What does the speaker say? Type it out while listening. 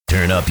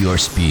Turn up your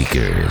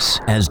speakers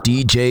as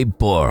DJ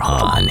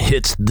Borhan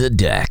hits the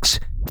decks.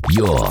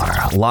 You're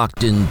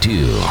locked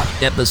into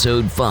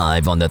episode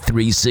 5 on the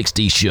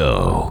 360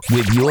 show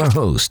with your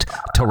host,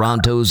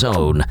 Toronto's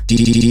own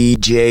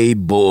DJ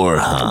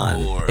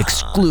Borhan,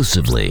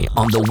 exclusively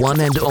on the one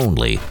and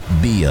only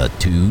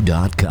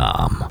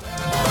Bia2.com.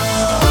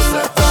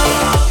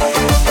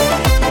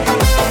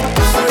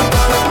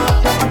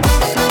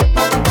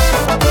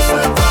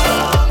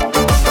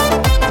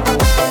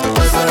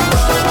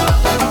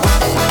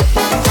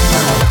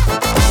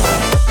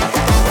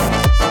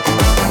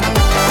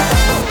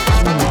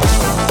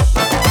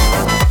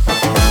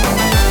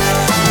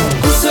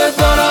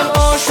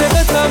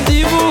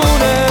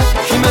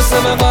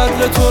 مثل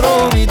قدر تو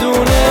رو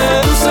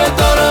میدونه دوست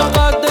دارم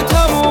قد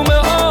تموم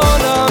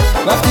عالم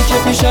وقتی که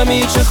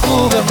پیشمی چه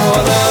خوبه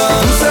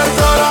حالم دوست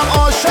دارم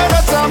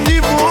عاشقتم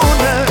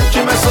دیوونه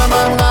که مثل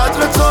من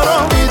قدر تو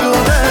رو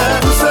میدونه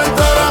دوست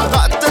دارم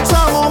قد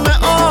تموم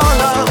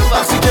عالم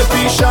وقتی که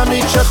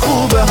پیشمی چه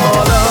خوبه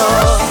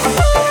حالم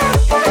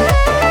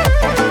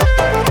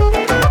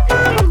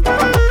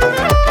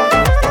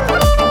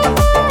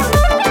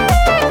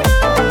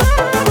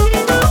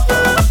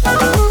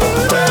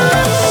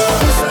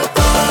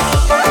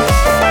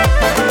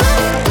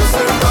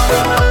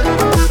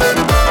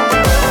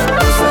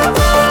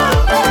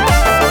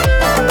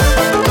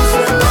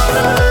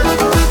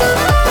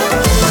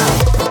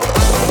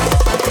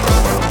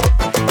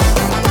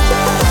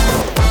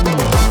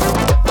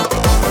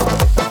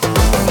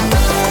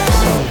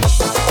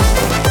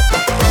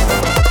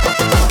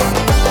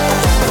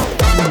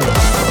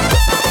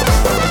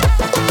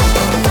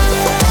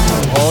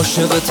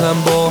عاشقتم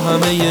با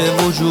همه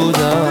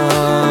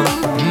وجودم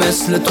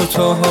مثل تو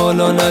تا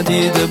حالا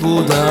ندیده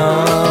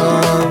بودم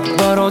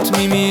برات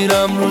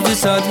میمیرم روزی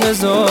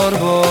 100,000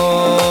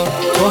 بار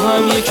تو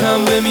هم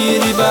یکم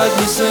بمیری بعد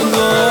نیست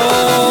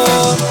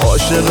انگار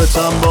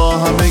عاشقتم با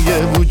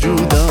همه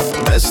وجودم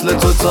مثل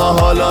تو تا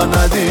حالا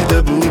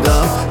ندیده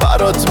بودم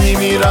برات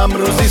میمیرم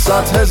روزی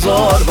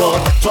 100,000 بار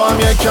تو هم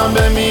یکم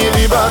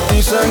بمیری بعد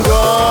نیست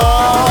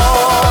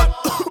انگار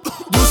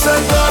دوست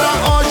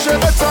دارم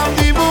عاشقتم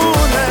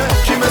دیوونه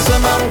کی مثل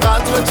من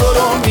قدر تو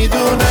رو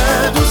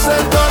میدونه دوست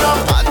دارم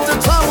قد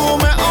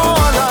تموم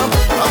عالم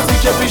وقتی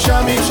که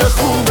پیشمی چه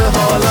خوبه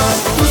حالم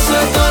دوست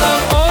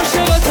دارم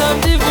عاشقتم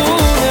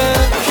دیوونه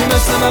کی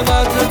مثل من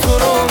قدر تو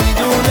رو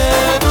میدونه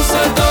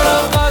دوست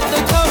دارم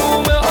قد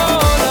تموم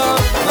عالم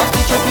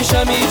وقتی که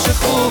پیشمی چه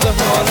خوبه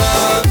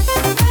حالم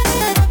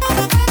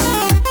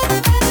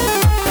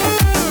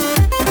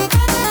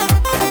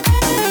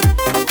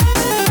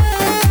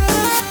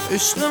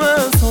عشق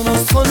من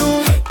ساناس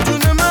خانوم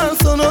جون من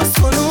ساناس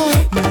خانوم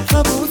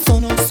مهربون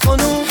ساناس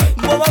خانوم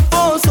با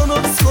وفا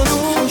ساناس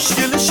خانوم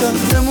مشکل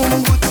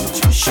شهرمون بود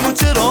چشم و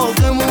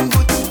چراغمون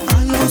بود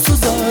الماس و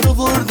زر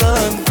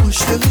آوردن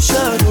مشکل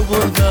شهر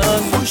آوردن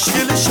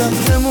مشکل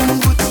شهرمون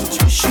بود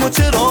چشم و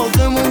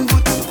چراغمون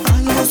بود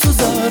الماس و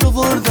زر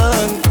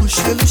آوردن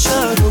مشکل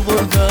شهر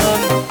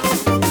آوردن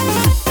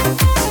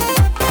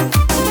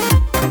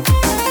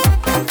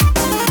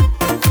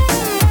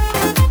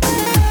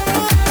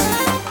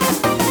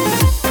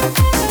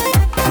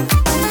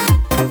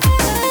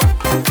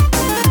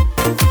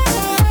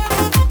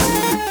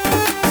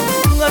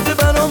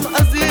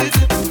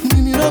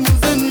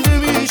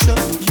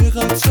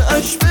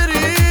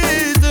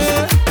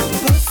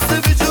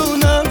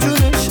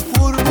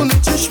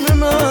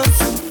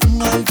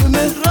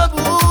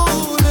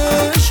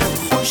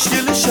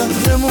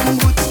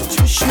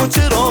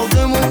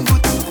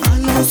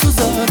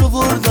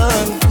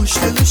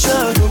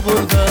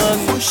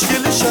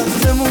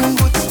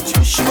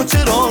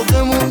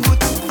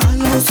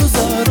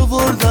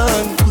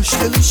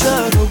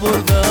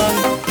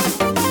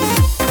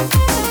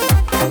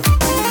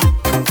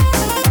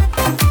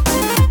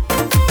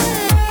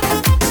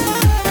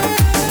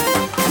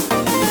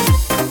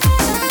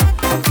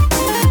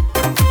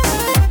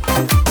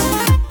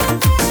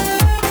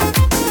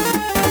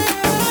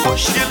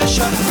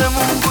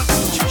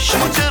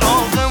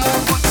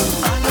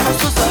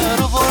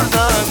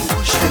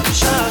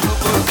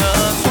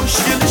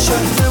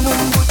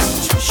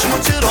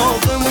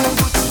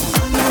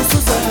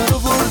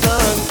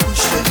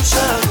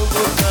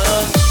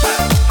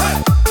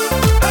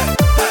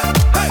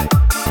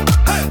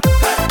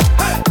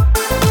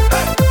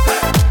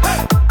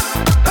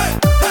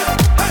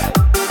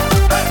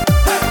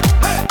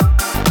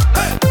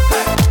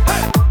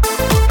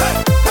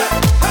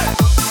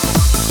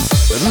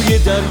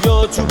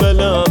دریا تو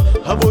بلم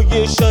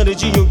هوای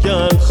شرجی و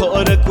گرم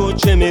خارک و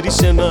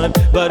چمریش من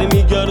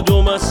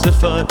برمیگردم از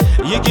سفر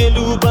یه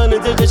گلو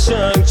بند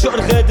قشنگ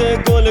چرخده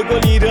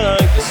گلی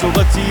رنگ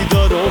صحبتی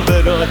دارم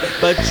برات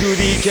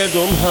بدجوری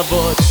کردم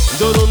هوا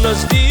دارم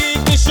نزدیک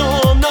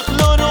میشم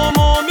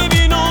نخلارمو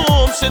میبینم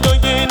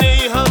صدای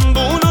نی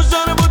همبون و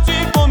ضرب و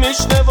تیپ و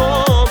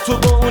میشنوم تو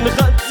با اون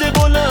خط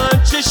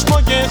بلند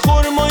چشمای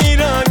خرمایی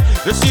رنگ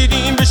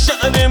رسیدیم به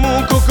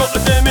شأنمون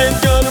کوکادمن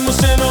گرم و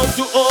سنا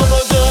تو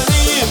آبادانی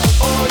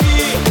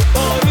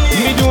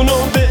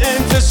میدونم به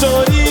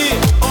انتظاری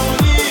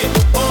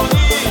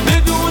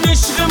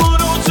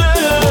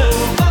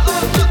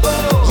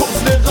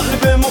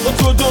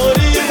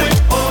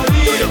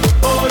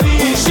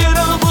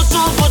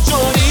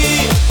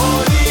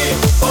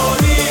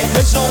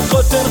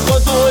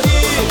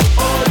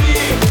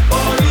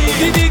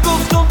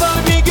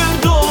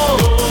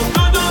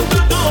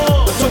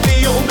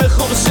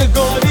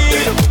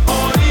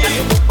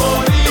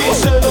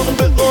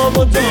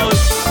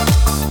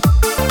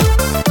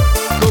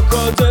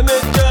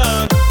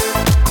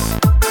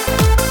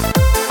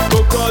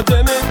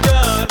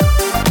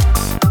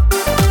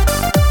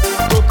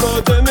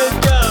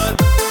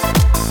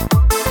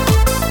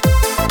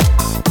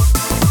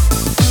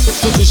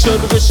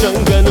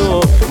قشنگن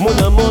و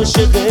منم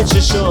عاشق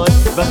چشات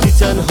وقتی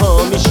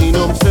تنها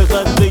میشینم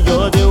فقط به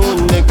یاد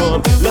اون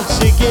نگام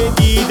لحظه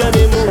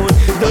دیدنمون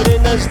داره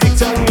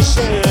نزدیکتر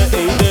میشه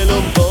ای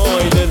دلم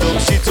وای دلم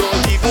سی تو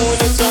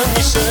دیوونه تن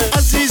میشه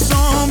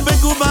عزیزم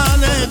بگو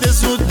بله ده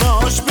زود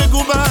باش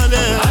بگو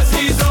بله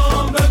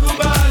عزیزم بگو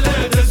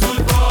بله ده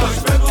زود باش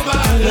بگو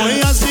بله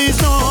وای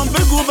عزیزم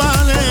بگو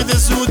بله ده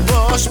زود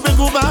باش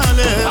بگو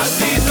بله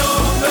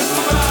عزیزم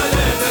بگو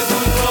بله ده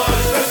زود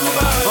باش بگو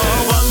بله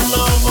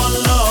والله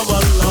والله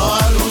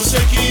والله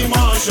عروسکی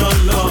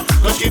ماشالله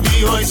کاش که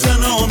بیای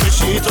سنو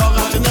میشی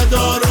طاقت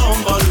ندارم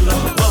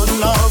والله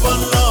والله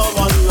والله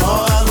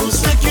والله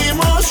عروسکی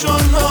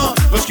ماشالله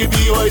کاش که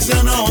بیای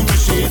سنو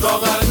میشی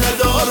طاقت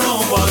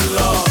ندارم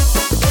والله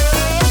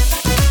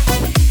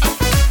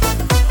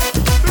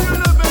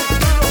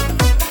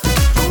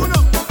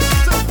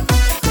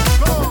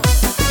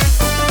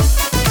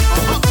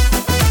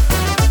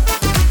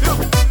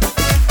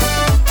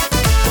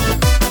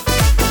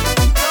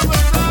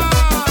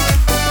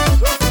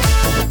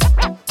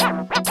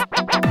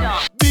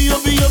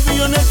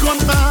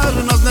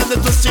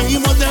تو سی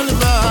مدل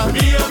بر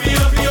بیا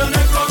بیا بیا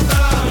نکن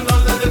قهر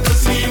ناز نده تو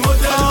سی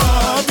مدل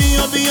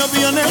بیا بیا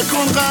بیا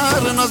نکن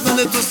قهر ناز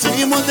نده تو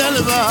سی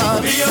مدل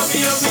بر بیا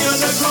بیا بیا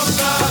نکن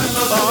قهر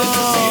ناز نده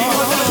تو سی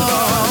مدل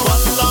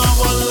والله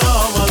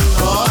والله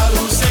والله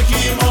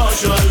عروسکی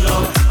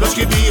ماشالله کاش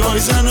که بیای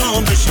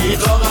زنم بشی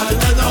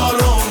طاقت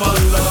ندارم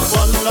والله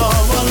والله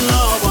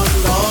والله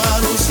والله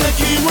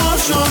عروسکی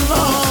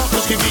ماشالله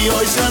کاش که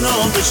بیای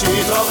زنم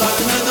بشی طاقت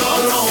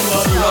ندارم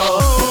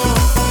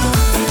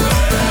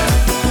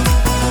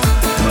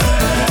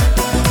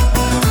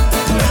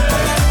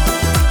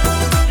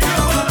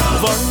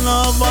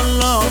والله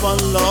والله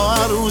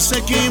والله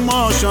عروسکی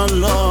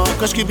ماشالله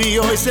کاش که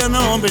بیای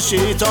سنم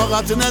بشی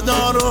طاقت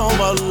ندارم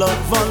والله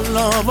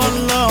والله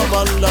والله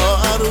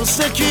والله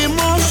عروسکی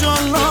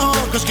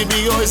ماشالله کاش که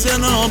بیای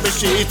سنم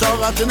بشی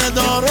طاقت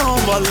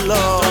ندارم والله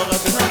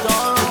طاقت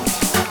ندارم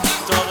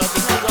طاقت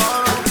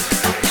ندارم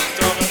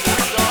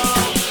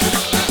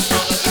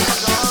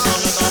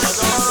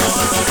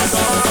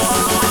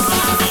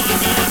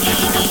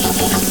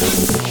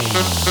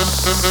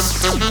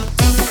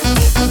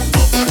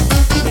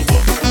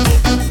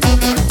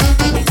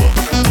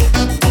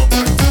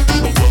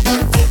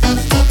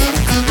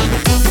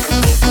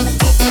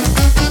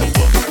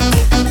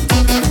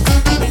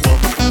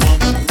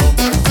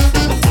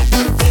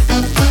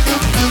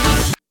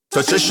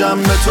تا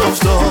چشم به تو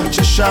افتاد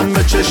چشم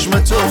به چشم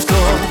تو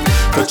افتاد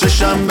تا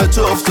چشم به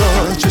تو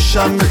افتاد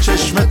چشم به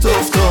چشم تو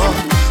افتاد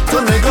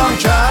تو نگام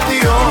کردی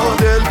و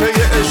دل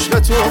پی عشق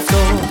تو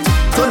افتاد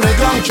تو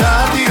نگام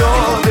کردی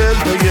و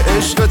دل پی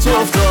عشق تو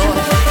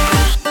افتاد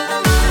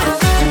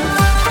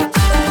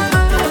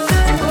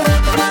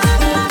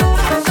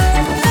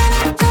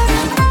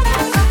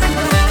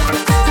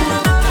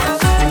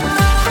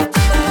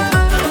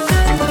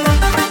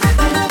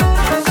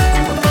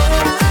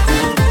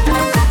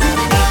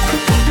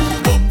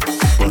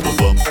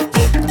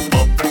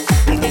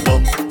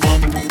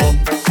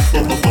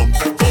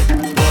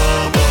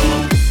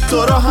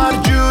تو را هر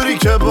جوری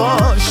که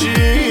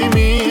باشی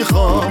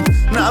میخوام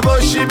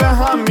نباشی به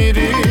هم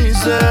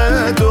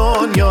میریزه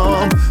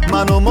دنیام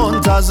منو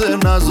منتظر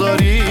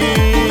نذاری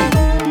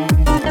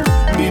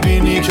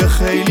میبینی که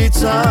خیلی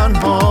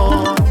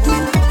تنها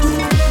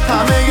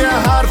همه ی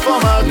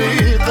حرفام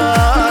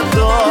حقیقت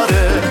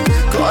داره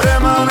کار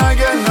من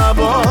اگه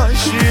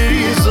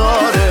نباشی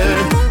زاره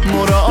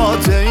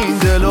مراعات این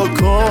دلو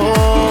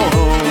کن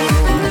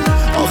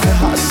آخه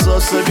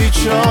حساس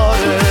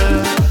بیچاره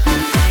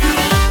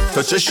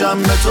تا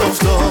چشم به تو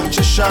افتاد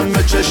چشم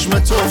به چشم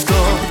تو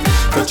افتاد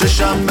تا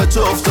چشم به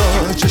تو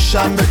افتاد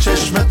چشم به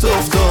چشم تو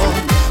افتاد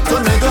تو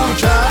نگام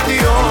کردی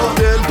و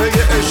دل پی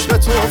عشق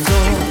تو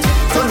افتاد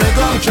تو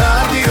نگام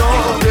کردی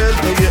و دل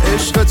پی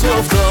عشق تو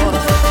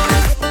افتاد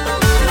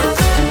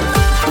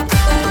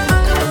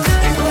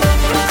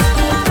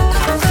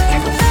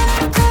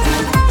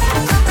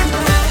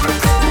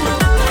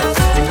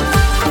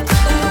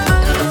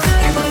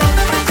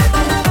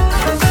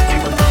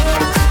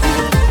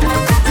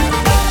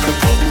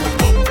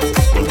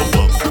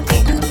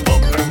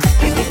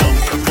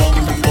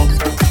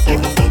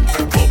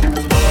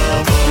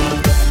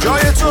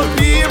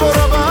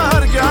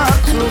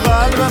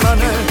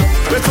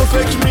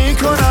فکر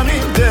میکنم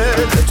این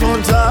دل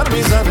تندتر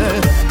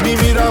میزنه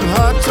میمیرم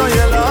حتی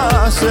یه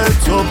لحظه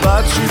تو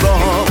بد چی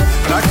باها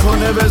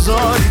نکنه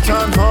بذاری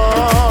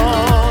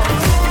تنها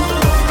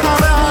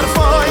همه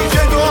حرفایی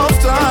که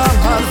گفتم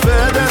حرف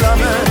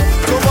دلمه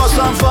تو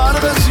باسم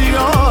فرق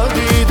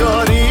زیادی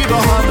داری با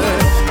همه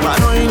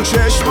منو این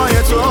چشمای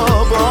تو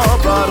با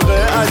برق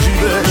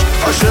عجیبش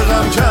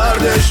عاشقم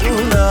کردش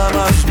اونم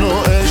از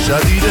نوع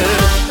شدیده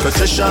تا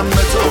چشم به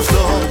تو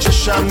افتاد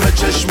چشم به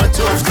چشم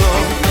تو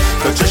افتاد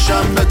تا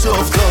چشم به تو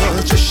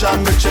افتاد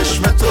چشم به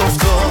چشم تو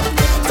افتاد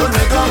تو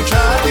نگام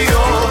کردی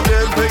و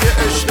دل پی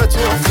عشق تو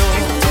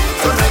افتاد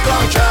تو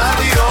نگام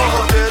کردی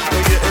و دل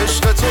پی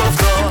عشق تو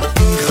افتاد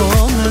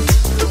میخوامت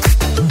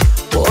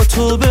با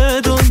تو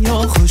به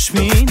دنیا خوش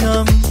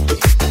مینم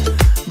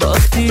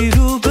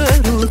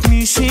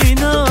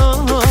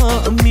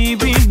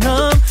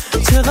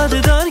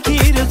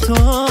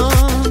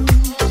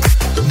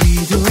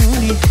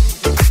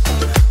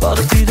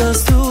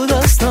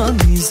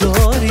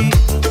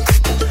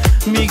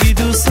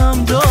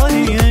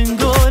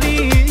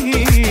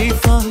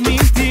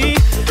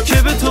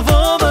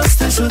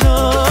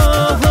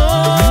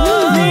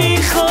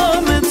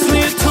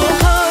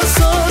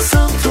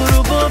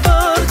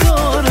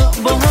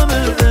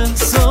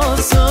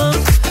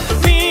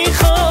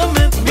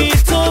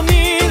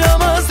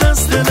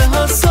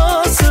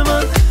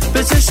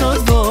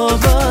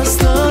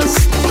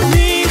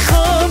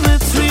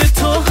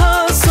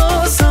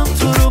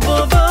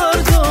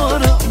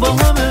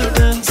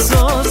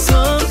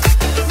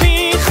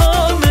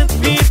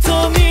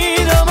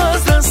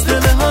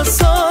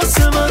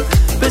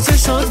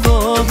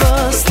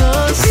وابسته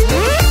است.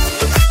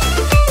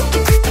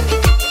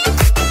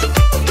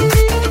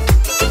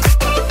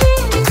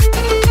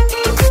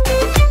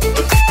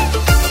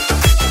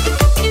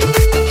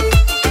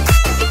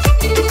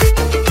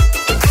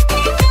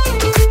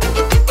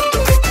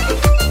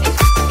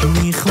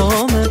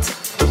 میخوامت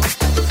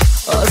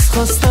از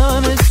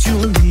خواستنت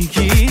جون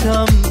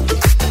میگیرم،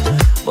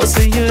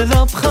 واسه یه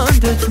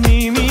لبخندت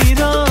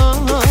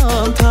میمیرم،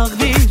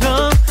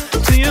 تقدیرم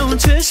توی اون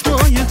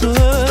چشمای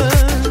توه.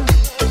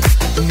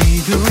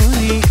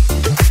 میدونی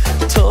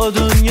تا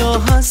دنیا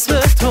هست به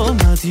تو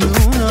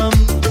مدیونم،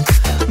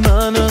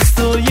 من از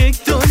تو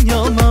یک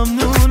دنیا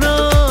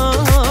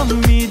ممنونم.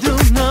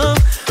 میدونم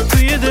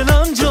توی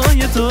دلم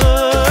جای توه.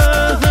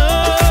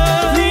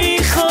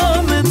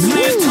 میخوامت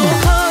توی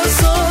تو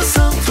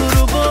حساسم، تو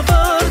رو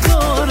باور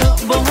دارم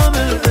با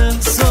همه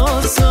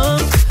احساسم.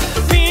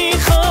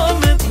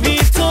 میخوامت بی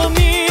تو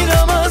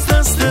میرم از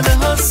دست دل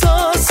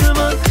حساس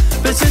من،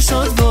 به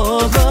چشات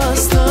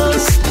وابسته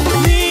است.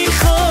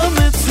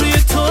 میخوامت توی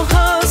تو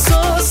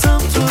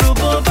حساسم، تو رو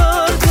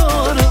باور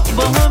دارم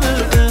با همه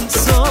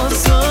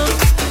احساسم.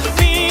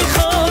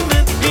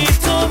 میخوامت بی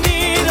تو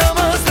میرم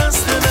از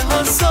دست دل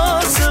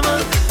حساس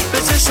من، به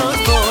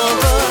چشات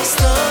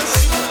وابسته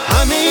است.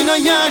 همه اینا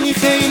یعنی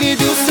خیلی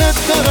دوستت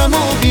دارم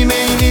و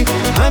بیمیلی،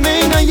 همه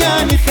اینا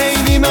یعنی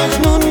خیلی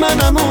مجنون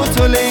منم و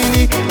تو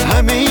لیلی،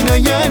 همه اینا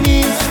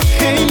یعنی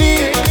خیلی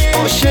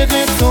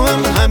عاشق تو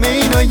هم، همه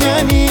اینا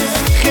یعنی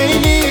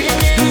خیلی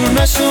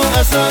دور نشو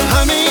ازم،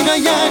 همه اینا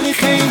یعنی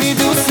خیلی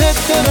دوستت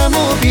دارم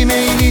و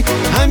بیمیلی،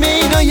 همه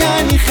اینا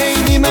یعنی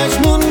خیلی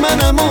مجنون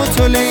منم و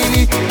تو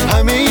لیلی،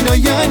 همه اینا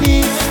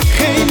یعنی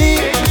خیلی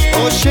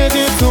عاشق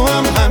تو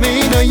هم، همه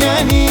اینا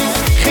یعنی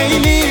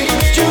خیلی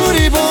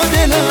جوری با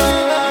دلم.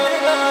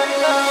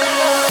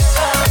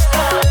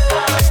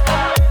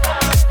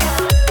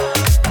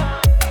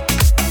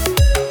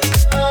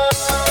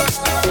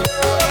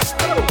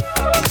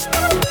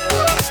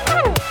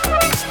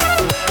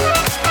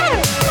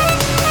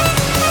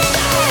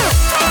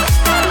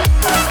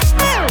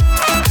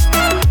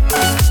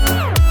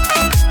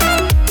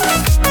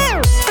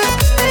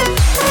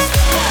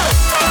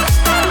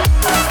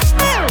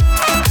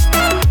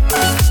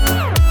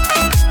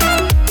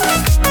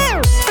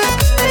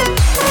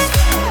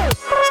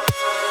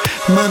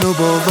 منو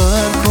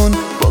باور کن،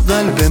 با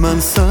قلب من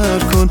سر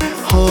کن،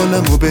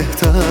 حالمو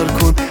بهتر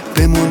کن،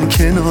 بمون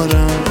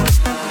کنارم.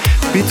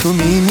 بی تو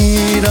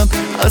میمیرم،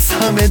 از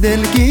همه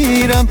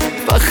دلگیرم،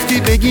 وقتی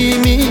بگی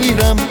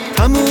میرم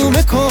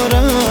تموم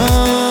کارم.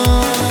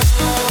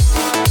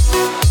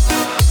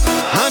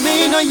 همه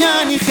اینا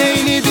یعنی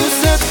خیلی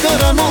دوستت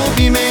دارم و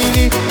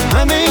بیمیلی،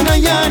 همه اینا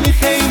یعنی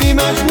خیلی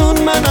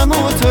مجنون منم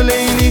و تو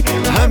لیلی،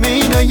 همه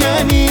اینا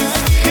یعنی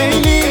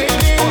خیلی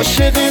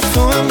عاشق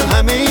تو هم،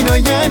 همه اینا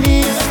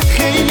یعنی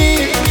خیلی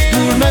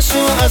دور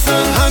نشو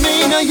ازم، همه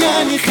اینا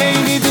یعنی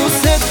خیلی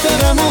دوستت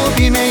دارم و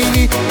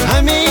بیمیلی،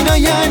 همه اینا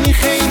یعنی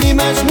خیلی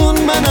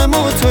مجنون منم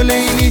و تو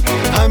لیلی،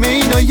 همه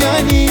اینا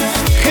یعنی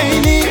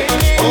خیلی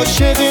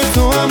عاشق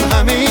تو هم،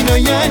 همه اینا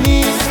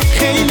یعنی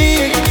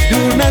خیلی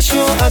دور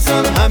نشو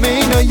ازم، همه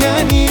اینا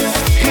یعنی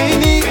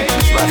خیلی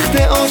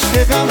وقت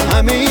عاشقم،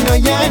 همه اینا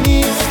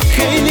یعنی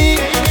خیلی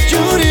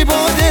جوری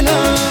با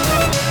دلم.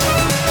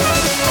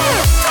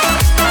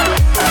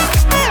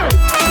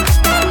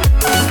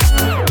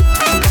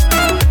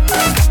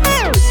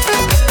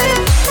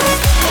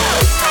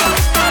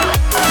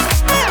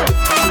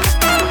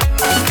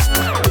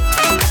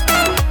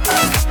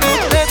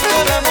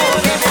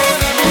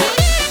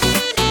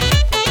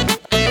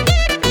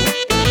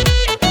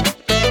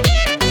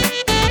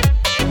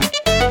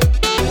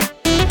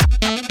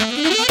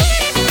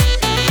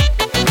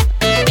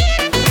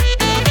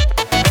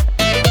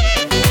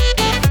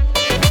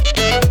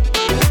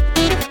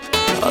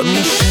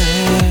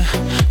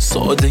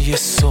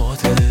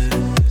 ساده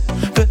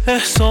به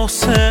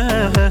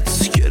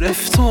احساست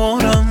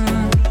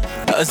گرفتارم،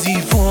 از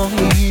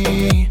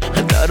ایوانی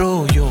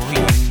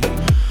نرویایی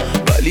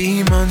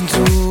ولی من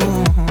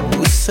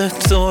دوست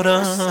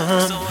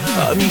دارم.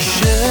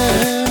 همیشه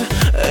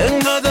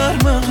انقدر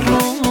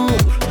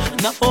مغرور،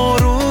 نه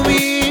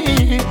آرومی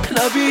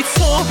نه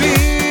بی‌تابی،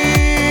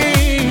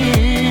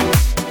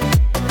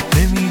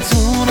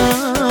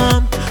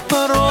 نمیدونم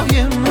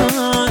برای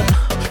من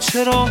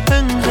چرا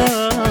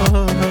انقدر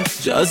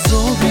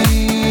جذابی.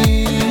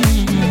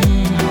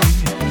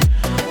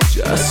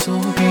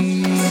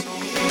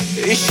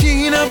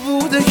 عشقی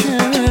نبوده که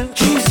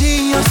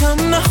چیزی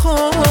ازم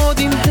نخواد،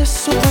 این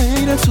حس و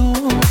غیر تو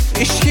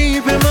عشقی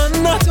به من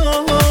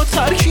نداد،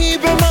 ترکیب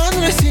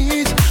من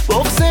رسید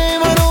بغض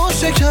منو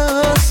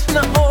شکست،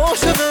 نه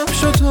عاشقم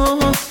شد و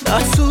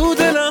نه تو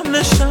دلم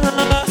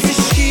نشست.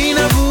 عشقی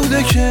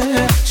نبوده که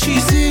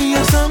چیزی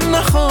ازم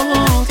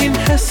نخواد، این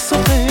حس و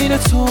غیر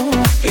تو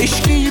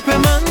عشقی به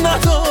من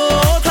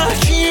نداد،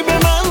 ترکیب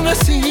من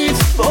رسید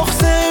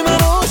بغض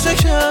منو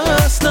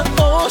شکست، نه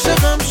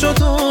عاشقم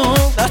شد و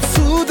نه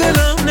تو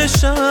دلم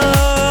نشست.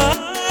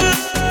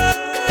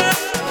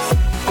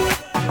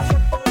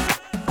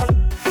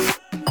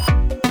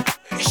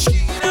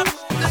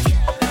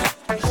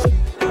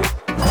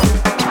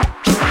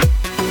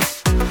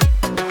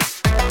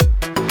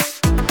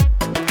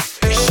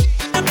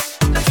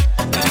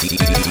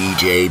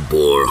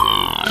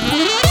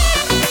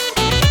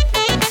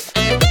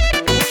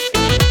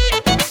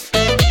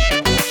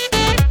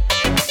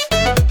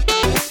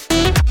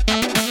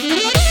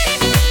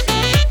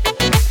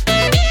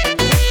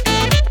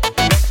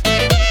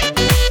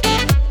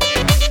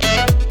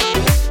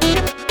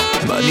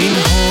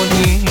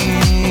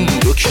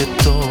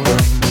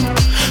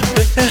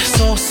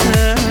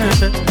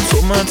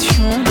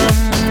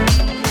 مدیونم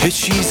یه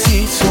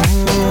چیزی تو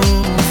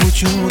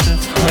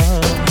وجودت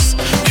هست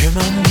که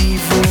من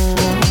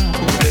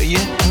دیوونه یه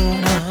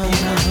اونم.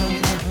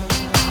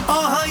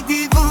 آهای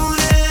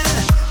دیوونه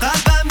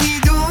قلبم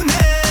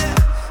میدونه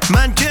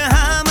من که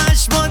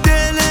همش با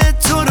دل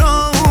تو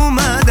را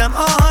اومدم.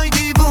 آهای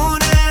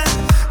دیوونه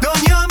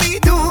دنیا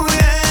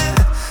میدونه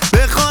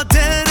به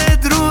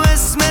خاطرت رو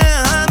اسم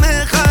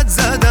همه خط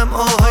زدم.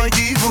 آهای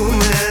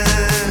دیوونه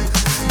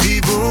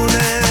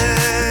دیوونه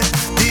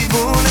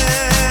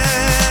دیوونه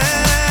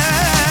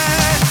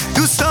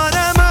دوست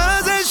دارم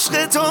از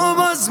عشق تو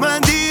باز من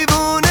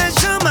دیوونه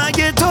شم.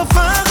 اگه تو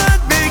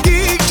فقط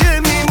بگی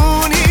که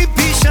میمونی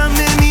پیشم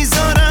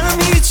نمیذارم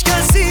هیچ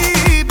کسی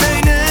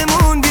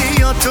بینمون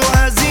بیاد. تو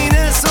از این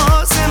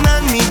احساس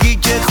من میگی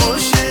که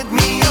خوشت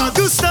میاد.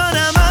 دوست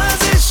دارم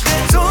از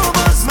عشق تو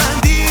باز من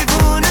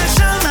دیوونه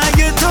شم.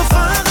 اگه تو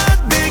فقط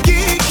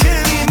بگی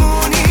که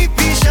میمونی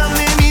پیشم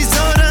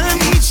نمیذارم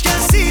هیچ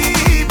کسی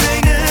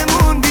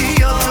بینمون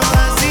بیاد. تو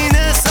از این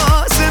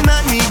احساس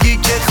من میگی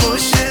که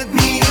خوشت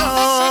میاد.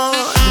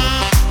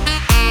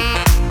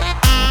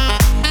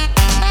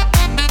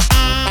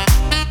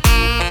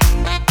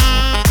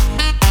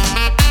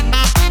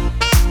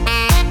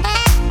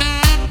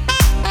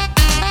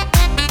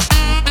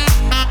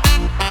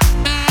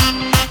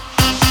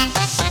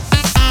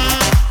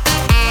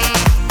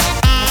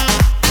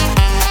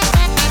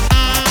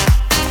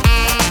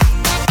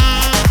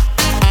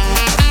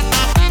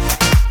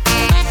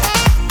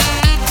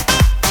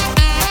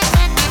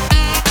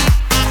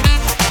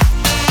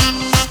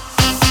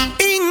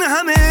 این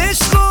همه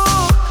عشقو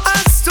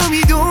از تو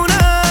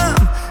میدونم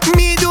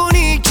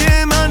میدونی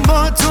که من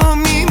با تو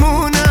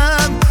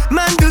میمونم.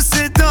 من دوست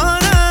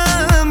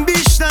دارم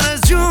بیشتر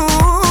از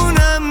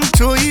جونم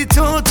تویی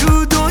تو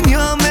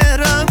دنیا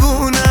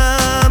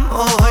مهربونم.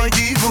 آهای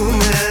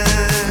دیوونه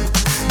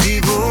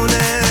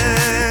دیوونه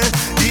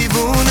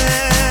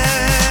دیوونه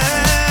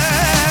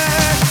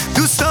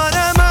دوست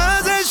دارم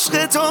از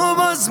عشق تو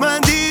باز من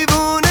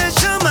دیوونه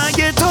شم.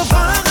 اگه تو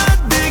فقط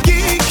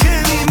بگی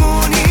که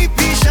میمونی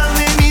پیشم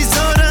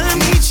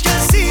نمیذارم هیچ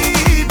کسی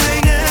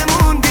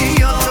بینمون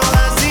بیاد. تو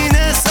از این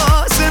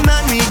احساس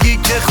من میگی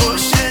که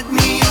خوشت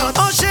میاد.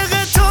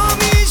 عاشق تو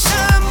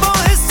میشم با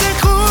حس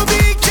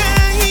خوبی که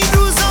این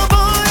روزا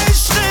با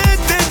عشقت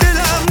به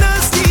دلم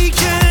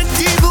نزدیکه.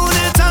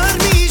 دیوونه تر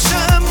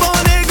میشم با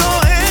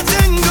نگاهت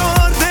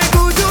انگار.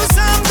 بگو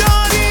دوستم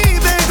داری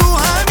بگو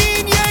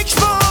همین یک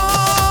بار.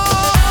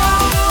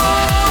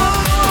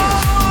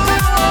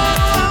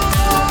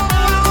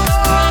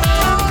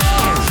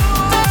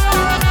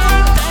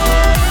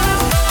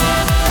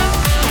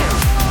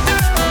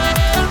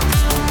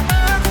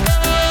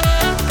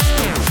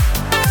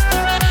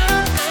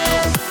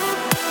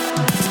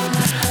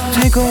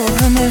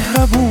 نگاه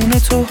مهربون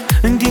تو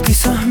دیدی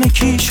سهم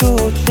کی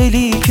شد.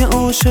 دلی که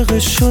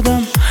عاشقش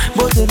شدم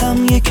با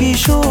دلم یکی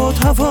شد.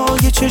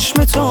 هوای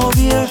چشم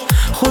تابیه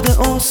خود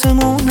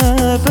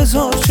آسمونه.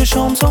 بذار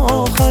چشام تا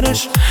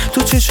آخرش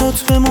تو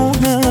چشات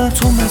بمونه.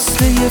 تو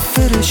مثل یه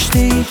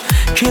فرشته‌ای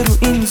که رو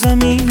این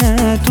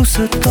زمینه. دوست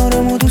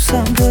دارم و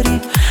دوستم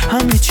داری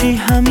همه چی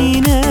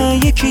همینه.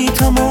 یکی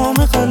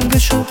تمام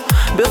قلبشو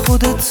به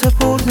خودت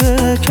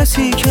سپرده.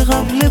 کسی که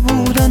قبل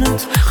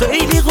بودنت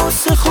خیلی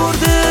قصه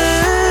خورده.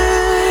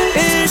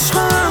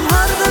 عشقم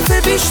هر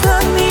دفعه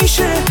بیشتر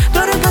میشه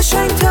داره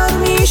قشنگتر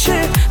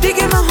میشه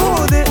دیگه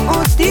محال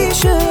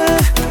عادیشه.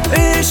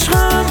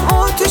 عشقم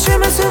آتیشه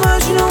مثل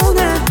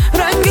مجنونه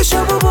رنگ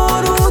شب و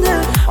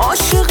بارونه.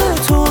 عاشق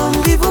تو هم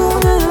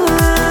دیوونه.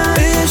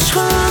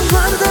 عشقم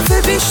هر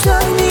دفعه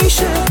بیشتر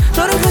میشه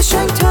داره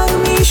قشنگتر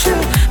میشه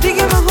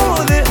دیگه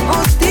محال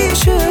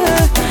عادیشه.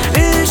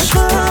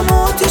 عشقم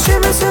آتیشه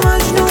مثل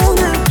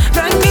مجنونه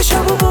رنگ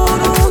شب و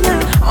بارونه.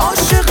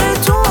 عاشق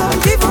تو هم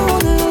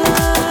دیوونه.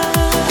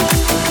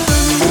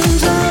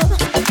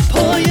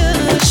 پای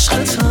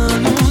عشقت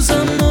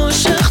هنوزم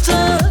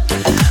عاشق‌تر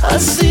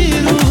از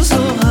دیروز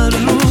و هر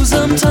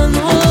روزم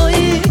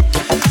تنهایی.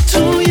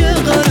 توی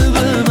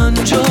قلب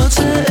من جات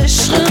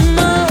عشق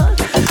من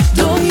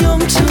دنیام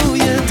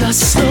توی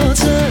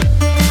دستاته.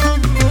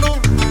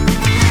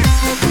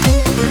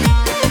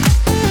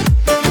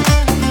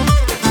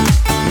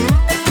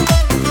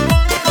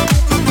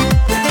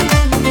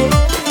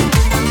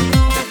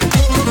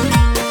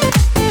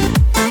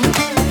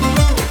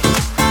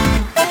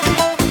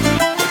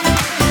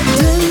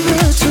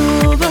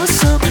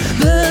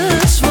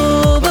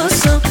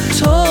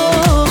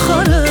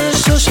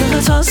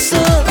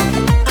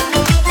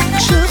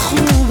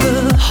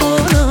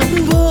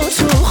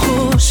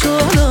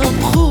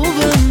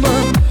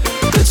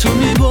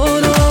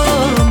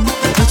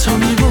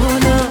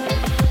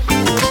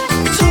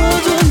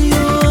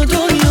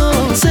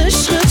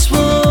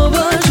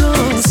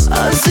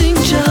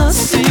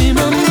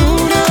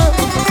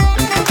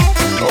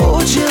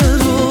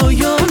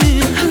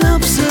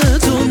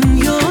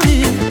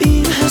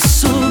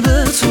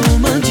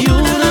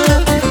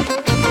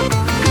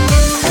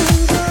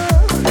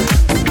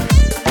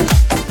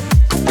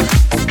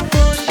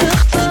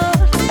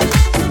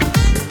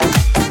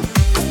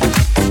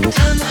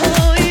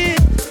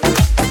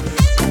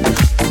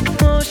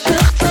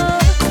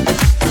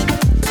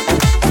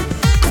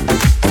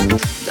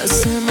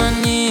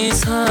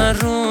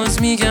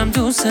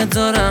 دوست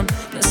دارم،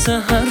 مثل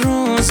هر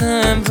روز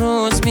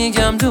امروز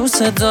میگم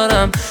دوست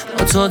دارم.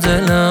 با تو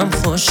دلم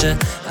خوشه،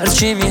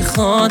 هرچی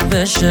میخواد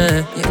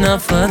بشه، یه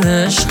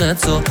نفر عشق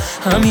تو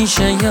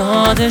همیشه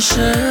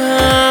یادشه.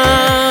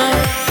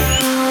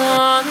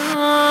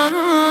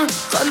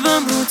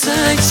 قلبم رو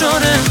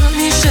تکراره،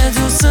 همیشه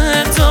دوست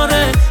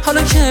داره.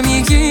 حالا که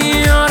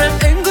میگی آره،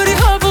 انگاری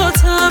هوا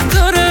تب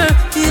داره،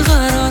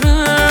 بیقراره.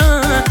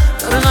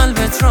 داره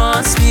قلبت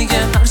راست میگه،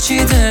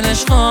 هرچی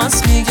دلش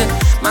خواست میگه.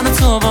 من و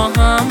تو با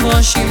هم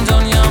باشیم،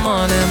 دنیا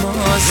مال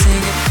ماست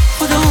دیگه.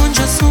 خدا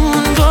اونجاست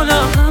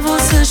بالا،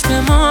 حواسش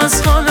به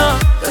ماست حالا.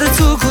 داره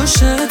تو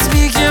گوشت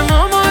میگه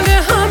ما مال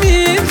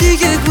همیم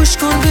دیگه. گوش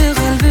کن به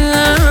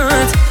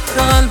قلبت،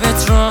 داره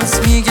قلبت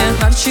راست میگه،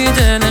 هرچی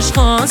دلش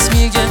خواست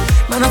میگه.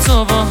 من و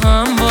تو با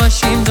هم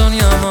باشیم،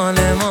 دنیا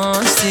مال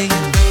ماست دیگه.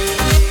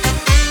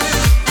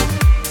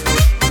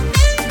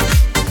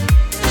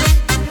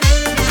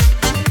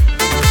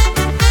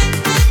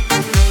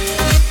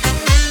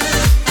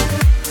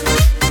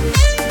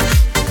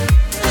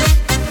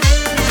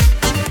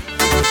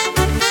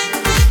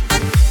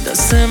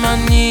 دست من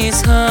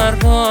نیست هر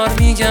بار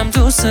میگم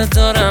دوست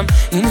دارم،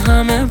 این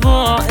همه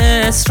با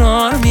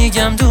اصرار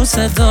میگم دوست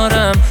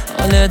دارم.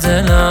 حال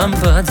دلم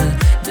بده،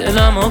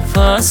 دلمو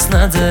پس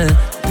نده،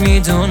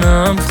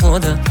 میدونم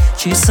خودم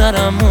چی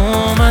سرم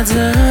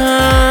اومده.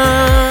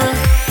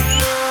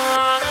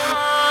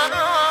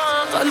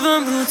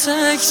 قلبم رو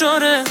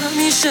تکراره،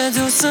 همیشه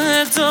دوست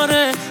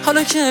داره.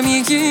 حالا که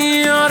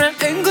میگی آره،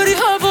 انگاری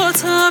هوا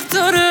تب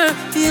داره،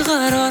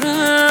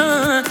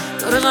 بیقراره.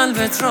 داره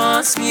قلبت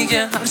راست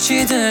میگه،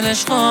 هرچی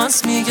دلش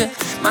خواست میگه.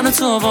 من و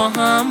تو با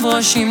هم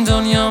باشیم،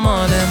 دنیا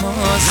مال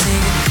ماست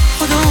دیگه.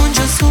 خدا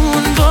اونجاست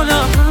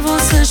بالا،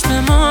 حواسش به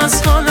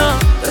ماست حالا.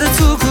 داره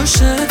تو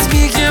گوشت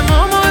میگه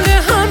ما مال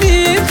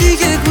همیم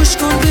دیگه. گوش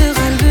کن به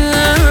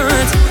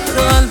قلبت،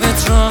 داره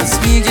قلبت راست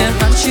میگه،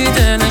 هرچی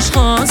دلش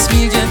خواست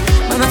میگه.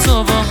 من و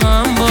تو با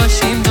هم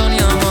باشیم،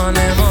 دنیا مال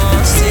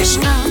ماست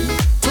دیگه.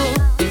 تو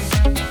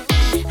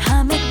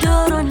همه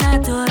دارو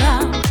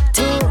ندارم،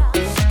 تو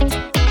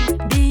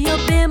بیا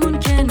بمون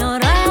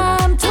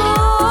کنارم.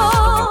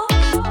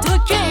 تو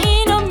که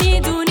اینو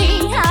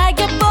میدونی،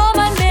 اگه با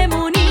من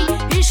بمونی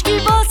هیچکی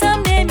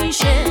بازم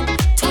نمیشه.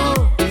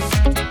 تو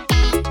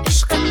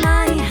عشق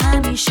منی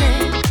همیشه،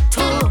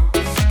 تو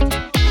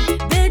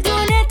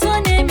بدون تو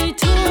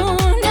نمیتونم.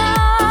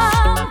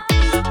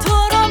 تو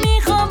رو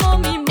میخوام و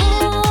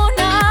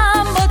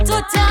میمونم با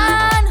تو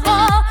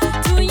تنها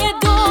توی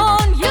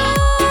دنیا.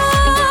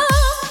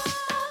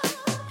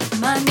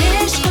 من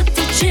عشق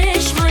تو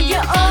چشمای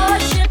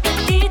عاشق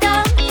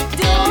دیدم،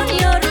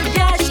 دنیا رو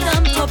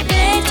گشتم تا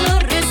به تو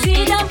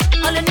رسیدم.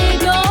 حالا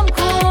نگام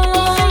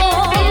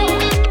کن،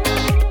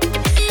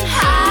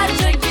 هر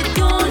جای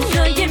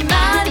دنیای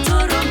من تو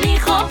رو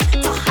میخوام.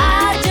 تا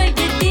هر جای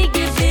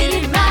دیگه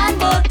بری من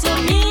با تو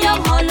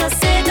میام. حالا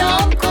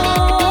صدام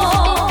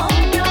کن،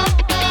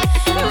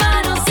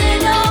 منو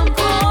صدام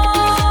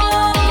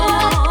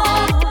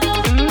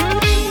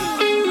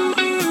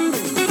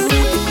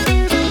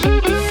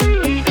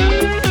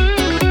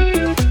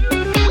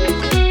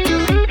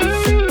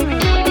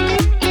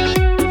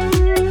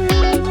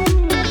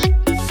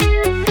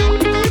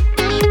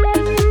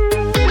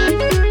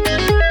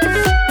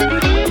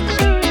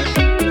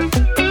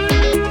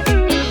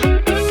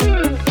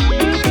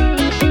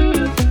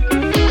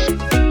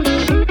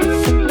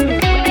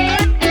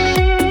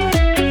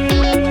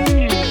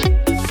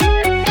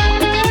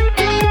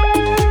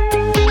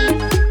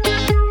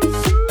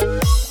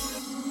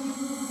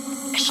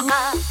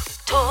عشقم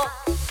تو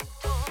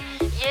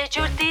یه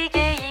جور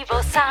دیگه ای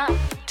واسم.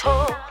 تو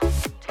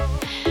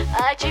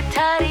عجیب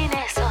ترین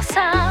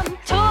احساسم.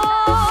 تو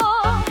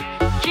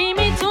کی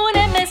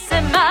میتونه مثل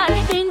من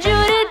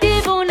اینجور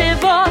دیوونه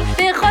با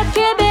بخواد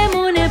که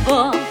بمونه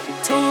با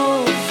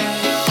تو.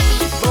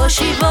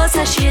 باشی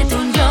واسش یه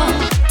دنیا.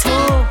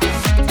 تو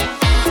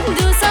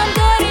دوستم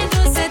داری،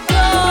 دوست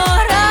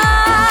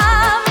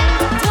دارم.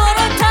 تو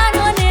رو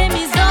تنها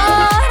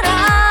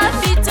نمیذارم،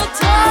 بی تو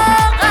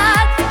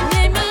طاقت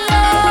نمیارم.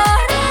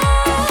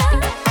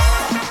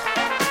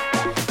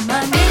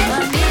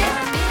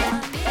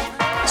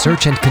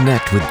 Search and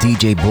connect with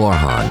DJ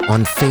Borhan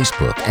on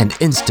Facebook and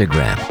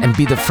Instagram and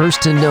be the first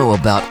to know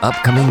about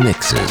upcoming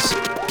mixes.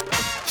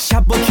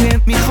 شبا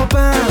که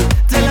میخوابم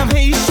دلم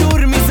هی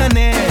شور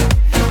میزنه،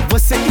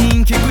 واسه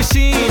این که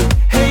گوشیم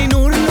هی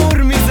نور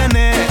نور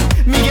میزنه.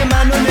 میگه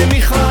منو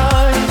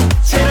نمیخوای،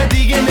 چرا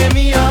دیگه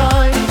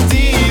نمیای؟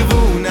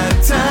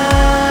 دیوونتم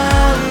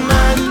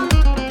من.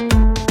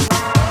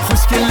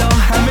 خوشگلا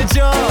همه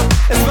جا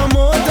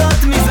اسممو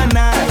داد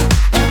میزنن،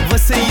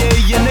 واسه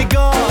یه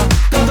نگاه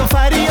داد و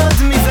فریاد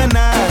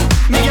میزنن.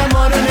 میگم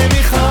ما رو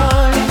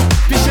نمیخوای،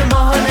 پیش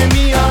ماها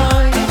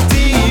نمیای.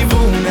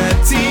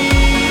 دیوونتیم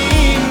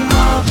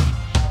ما.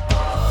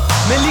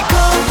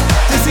 ملیکا،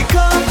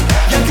 جسیکا،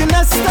 یا که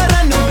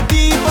نسترن و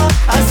دیبا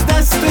از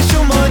دست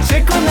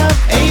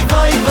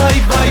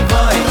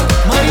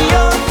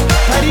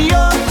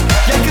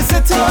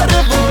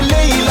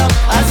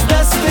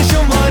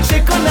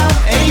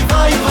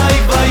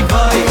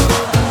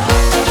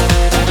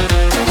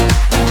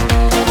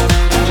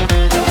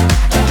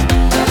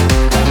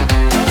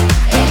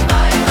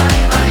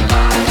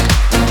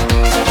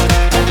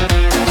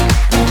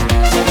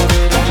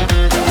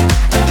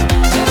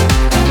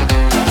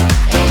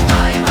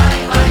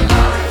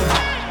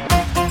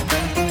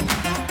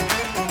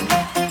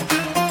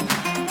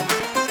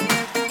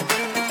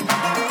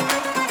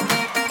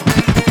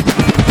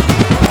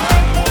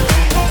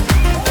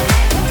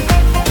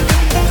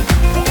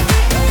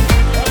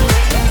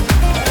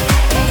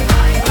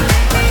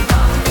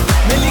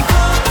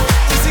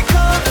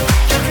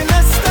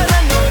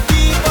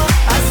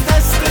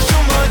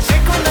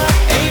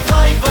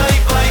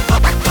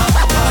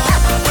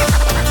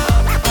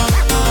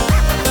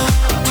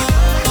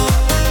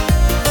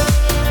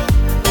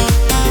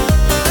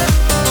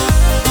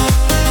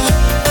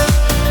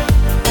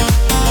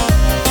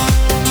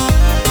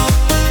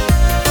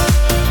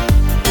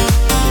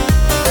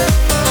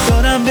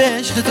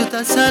عشق تو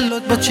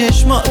تسلط با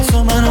چشمات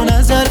تو منو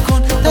نظر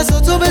کن،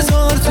 دستاتو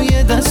بذار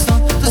توی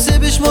دستام، تو سه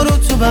بشمار رو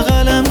تو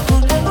بغلم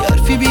کن،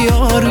 یارفی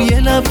بیا روی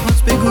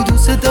لبات، بگو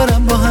دوست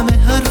دارم با همه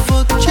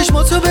حرفات،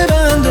 چشماتو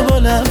ببند و با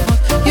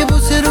لبات یه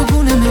بوسه رو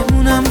گونه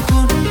مهمونم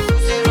کن،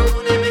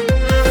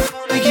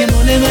 بگی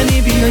مال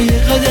منی بیا یه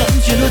قدم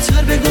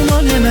جلوتر، بگو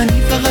مال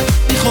منی فقط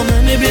میخوام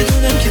همه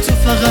بدونم که تو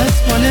فقط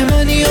مال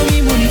منی و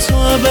میمونی تو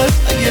ابد،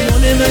 اگه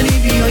مال منی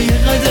بیا یه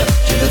قدم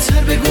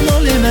جلوتر، بگو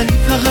مال منی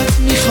فقط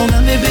میخوام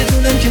همه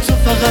بدونم که تو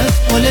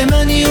فقط مال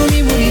منی و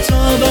میمونی تو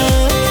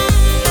ابد.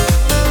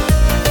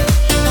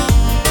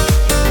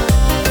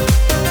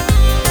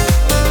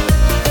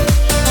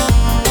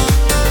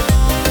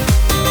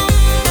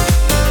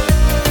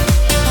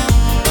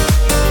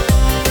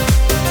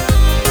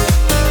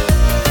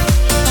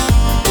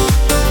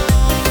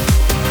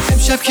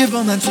 امشب که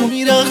با من تو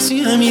میرقصی،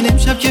 همین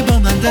امشب که با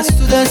من دست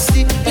تو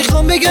دستی،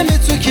 میخوام بگم به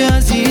تو که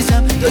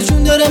عزیزم تا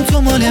جون دارم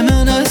تو مال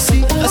من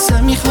هستی،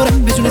 قسم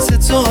میخورم به جون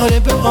ستاره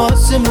به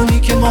آسمونی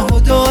که ماهو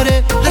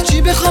داره،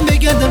 هرچی بخوام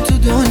بگردم تو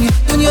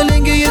دنیا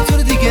لنگه یه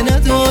طور دیگه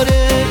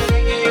نداره،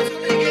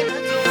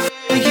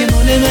 بگی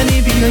مال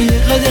منی بیا یه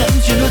قدم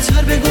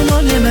جلوتر، بگو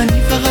مال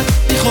منی فقط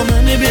میخوام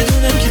همه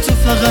بدونم که تو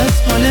فقط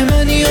مال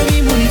منی و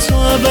میمونی تو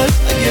ابد،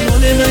 اگه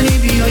مال منی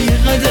بیا یه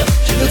قدم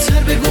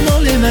جلوتر، بگو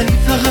مال منی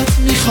فقط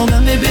میخوام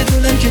همه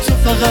بدونم که تو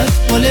فقط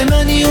مال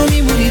منی و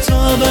میمونی تو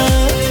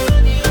ابد.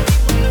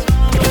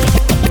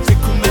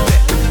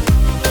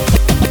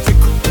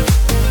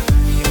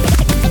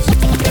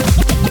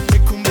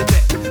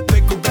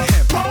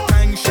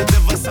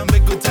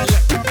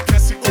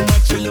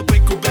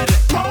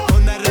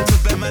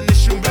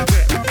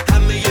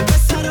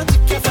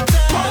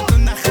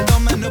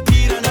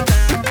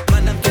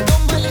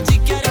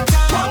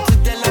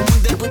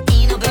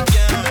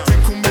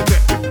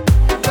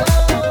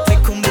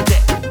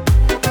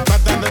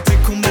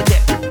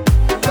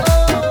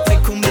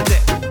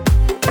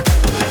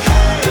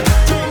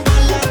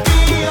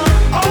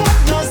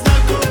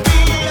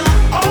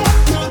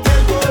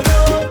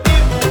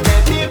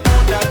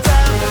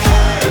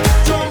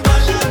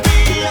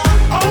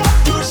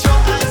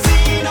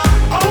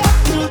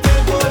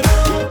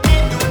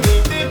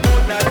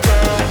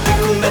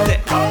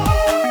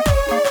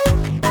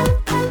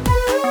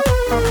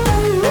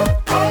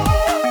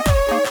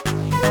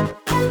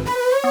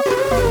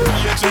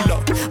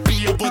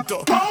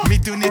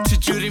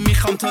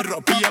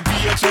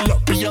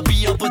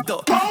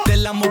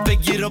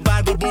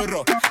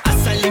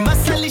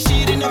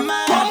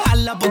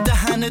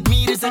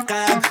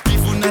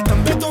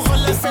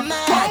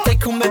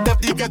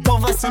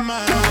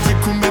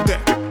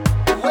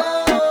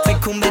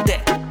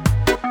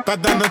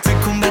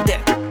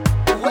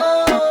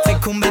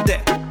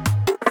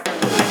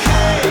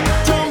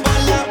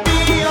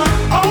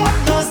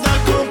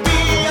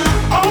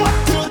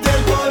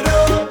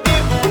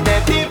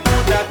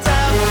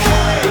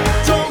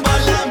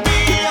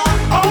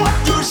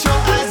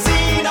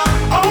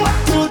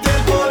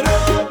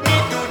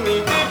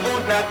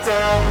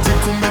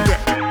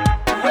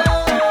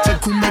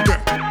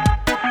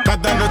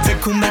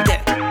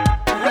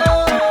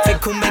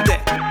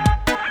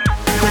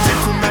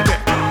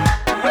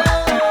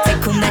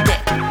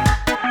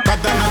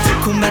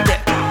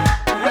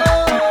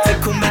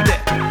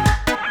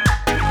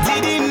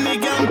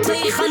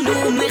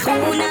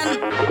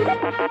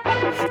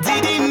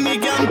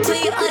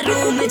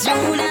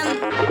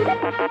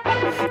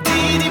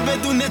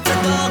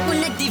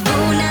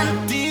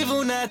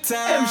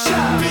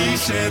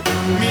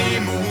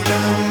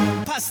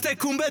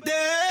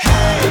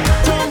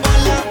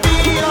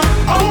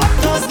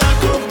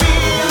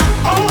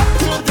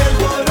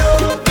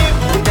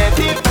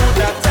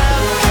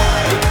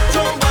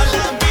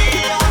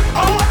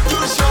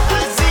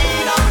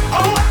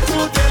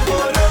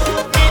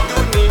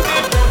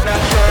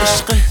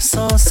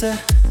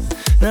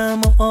 نه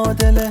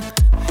معادله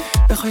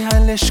بخوای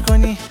حلش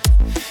کنی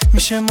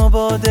میشه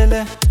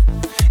مبادله،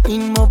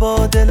 این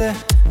مبادله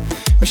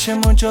میشه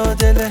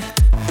مجادله،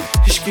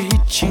 هیچکی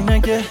هیچی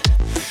نگه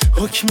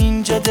حکم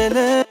اینجا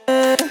دله،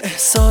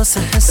 احساس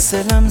حس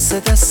لمس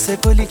دست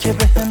گلی که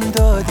بهم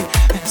دادی،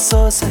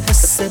 احساس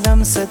حس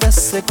لمس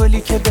دست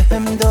گلی که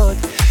بهم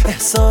دادی،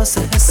 احساس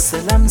حس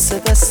لمس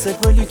دست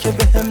گلی که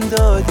بهم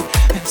دادی،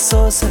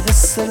 احساس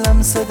حس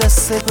لمس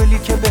دست گلی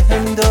که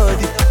بهم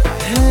دادی.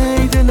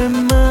 هی دل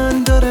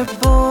من داره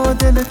با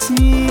دلت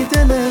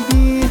میدله،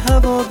 بی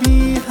هوا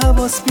بی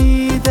حواس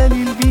بی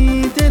دلیل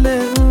بی دل،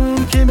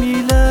 اون که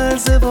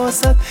میلرزه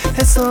واسد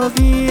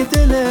حسابی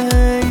دله،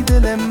 هی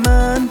دل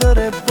من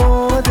داره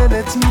با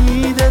دلت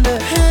میدله،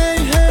 هی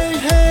هی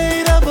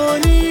هی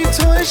روانی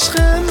تو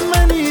عشق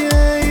منی،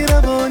 هی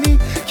روانی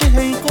که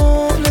هی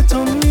قول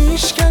تو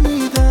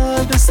میشکنی،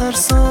 درد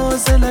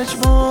سرساز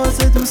لجباز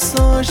دوست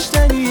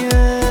داشتنی،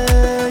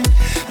 هی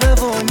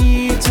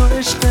روانی تو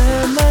عشق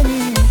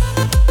منی.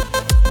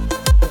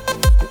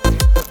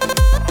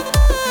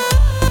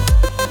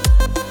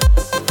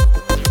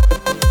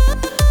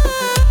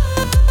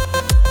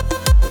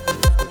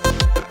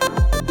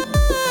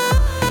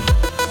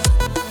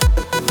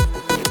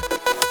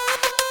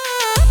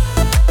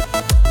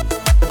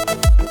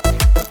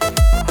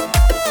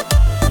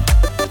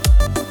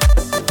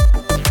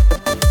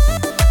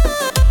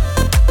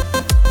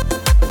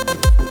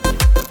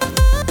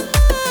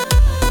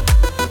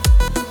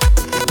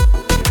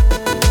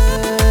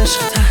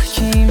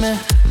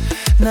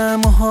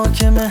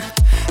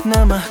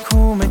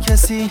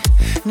 وقتی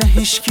نه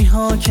هیچکی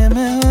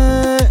حاکمه،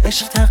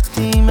 عشق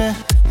تقدیمه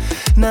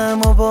نه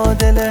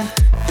مبادله،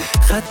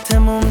 خط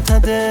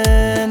ممتده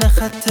نه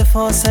خط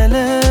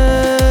فاصله،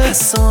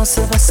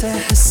 حساسه واسه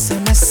حس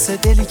مثل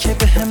دلی که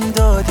بهم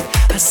دادی،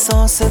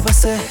 حساسه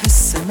واسه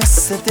حس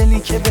مثل دلی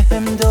که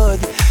بهم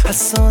دادی،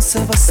 حساسه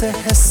واسه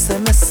حس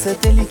مثل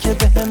دلی که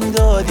بهم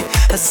دادی،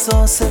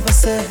 حساسه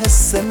واسه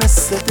حس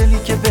مثل دلی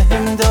که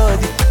بهم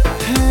دادی.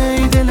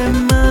 هی دل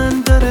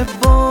من داره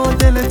با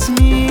دلت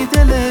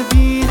میدله،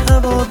 بی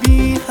هوا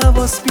بی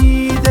حواس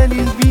بی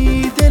دلیل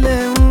بی دل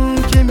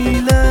اون که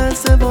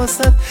میلرزه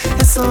واسط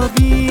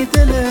حسابی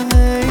دله.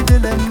 هی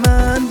دل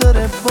من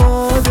داره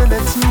با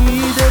دلت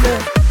میدله.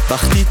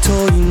 وقتی تو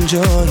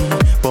اینجایی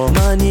با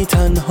منی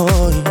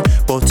تنهایی،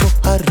 با تو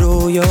هر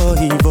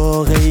رویایی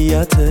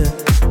واقعیته،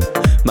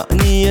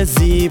 معنی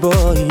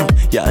زیبایی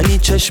یعنی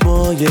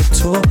چشمای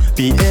تو،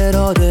 بی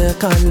اراده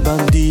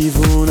قلبم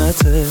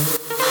دیوونته.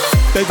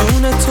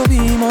 بدون تو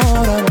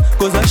بیمارم،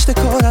 گذشته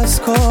کار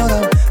از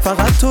کارم،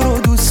 فقط تو رو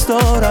دوست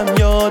دارم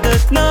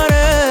یادت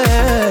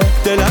نره.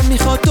 دلم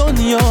میخواد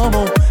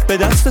دنیامو به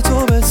دست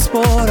تو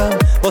بسپارم،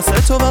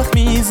 واسه تو وقت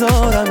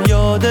میذارم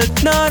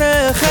یادت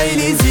نره.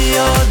 خیلی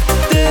زیاد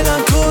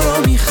دلم تو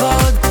رو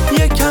میخواد،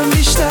 یکم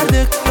بیشتر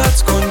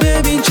دقت کن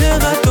ببین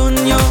چقدر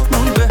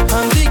دنیامون به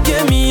هم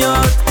دیگه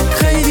میاد.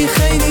 خیلی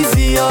خیلی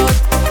زیاد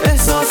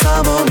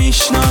احساسمو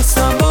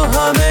میشناسم، با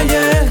همه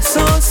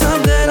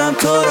احساسم دلم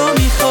تو رو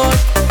میخواد.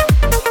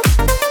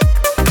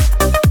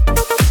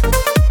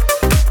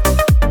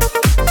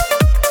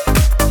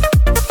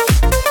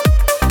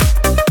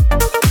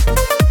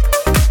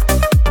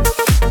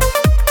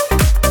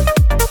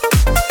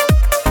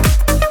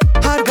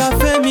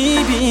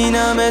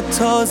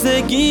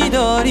 تازگی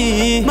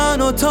داری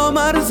منو تا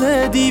مرز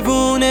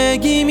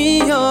دیوونگی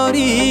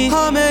میاری،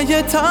 همه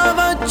ی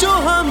توجه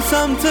هم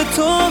سمت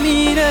تو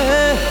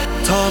میره،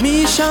 تا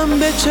میشم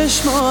به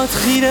چشمات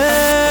خیره.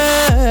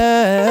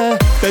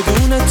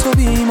 بدون تو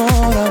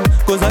بیمارم،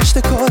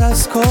 گذشته کار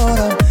از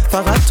کارم،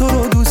 فقط تو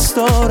رو دوست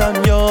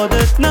دارم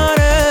یادت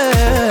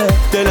نره.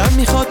 دلم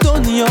میخواد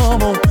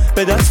دنیامو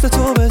به دست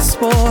تو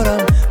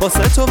بسپارم،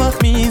 واسه تو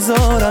وقت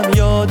میذارم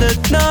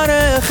یادت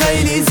نره.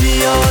 خیلی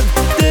زیاد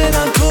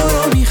دلم تو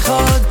رو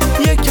میخواد،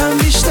 یکم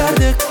بیشتر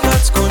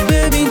دقت کن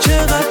ببین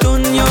چقدر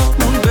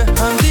دنیامون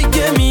به هم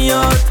دیگه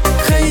میاد.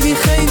 خیلی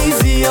خیلی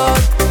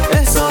زیاد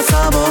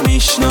احساسمو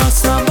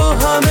میشناسم، با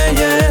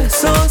همه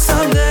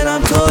احساسم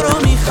دلم تو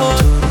رو میخواد.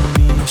 تو رو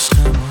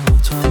میعشقم و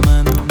تو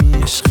منو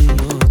میعشقی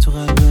و تو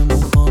قلبمو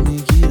پا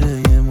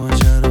میگیره، یه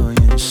ماجرای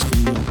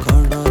عشقی و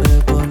کار داره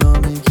بالا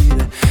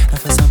میگیره،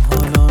 نفسم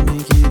حالا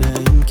میگیره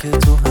این که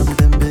تو هم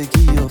دم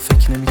بگی و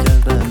فکر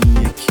نمیکردم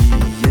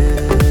یکیه.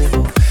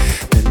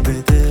 دل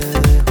بده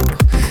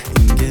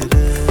این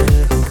گره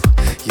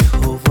یه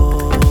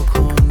هوا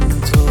کن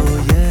تو،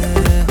 یه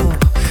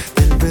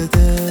دل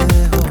بده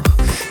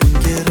این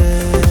گره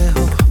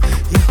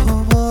یه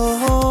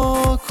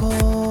هوا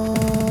کن.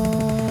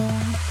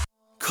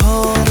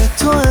 کار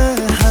توه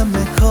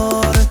همه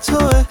کار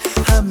توه،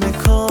 همه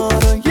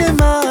کارای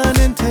من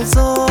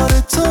انتظار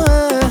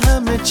توه،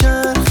 همه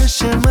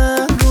چرخش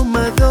من رو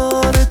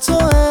مدار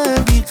توه،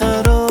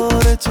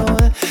 بیقرار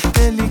توه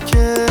دلی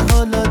که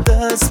حالا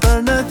دست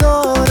بر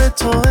نداره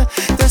توه،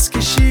 دست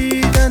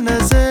کشیدن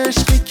از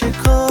عشقی که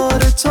کار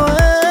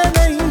توه.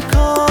 نه این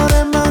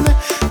کار منه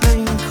نه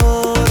این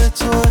کار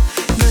توه،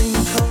 نه این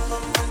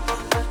کار.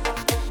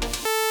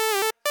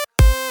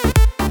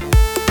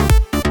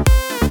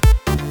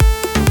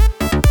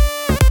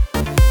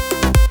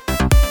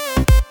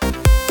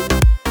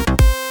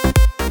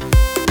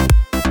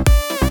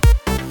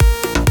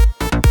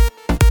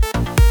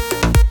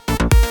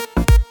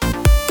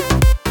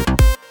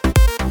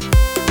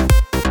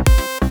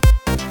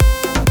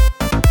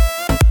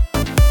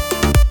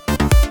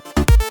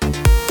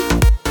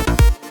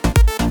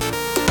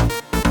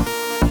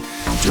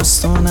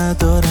 جز تو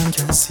ندارم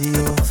کسی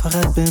و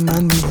فقط به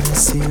من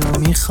میرسی و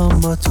میخوام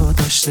با تو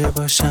داشته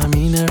باشم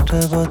این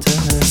ارتباط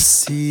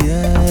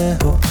حسیه.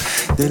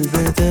 دل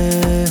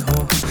بده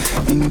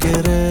این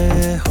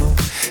گره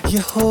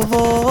یه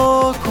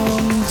هوا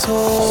کن تو.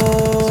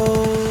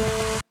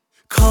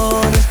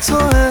 کار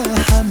توه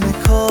همه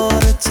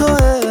کار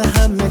توه،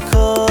 همه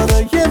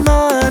کارای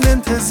من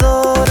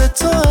انتظار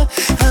توه،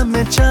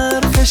 همه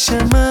چرخش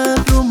من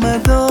رو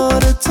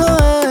مدار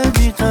توه،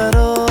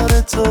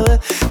 بیقرار توه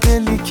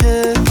دلی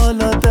که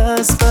حالا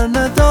دست بر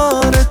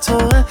نداره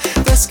توه،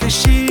 دست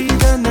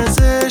کشیدن از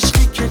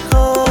عشقی که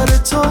کار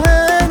توه.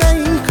 نه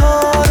این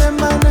کار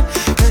منه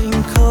نه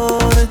این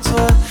کار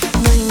توه،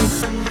 نه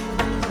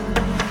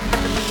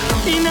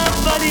این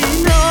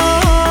اولین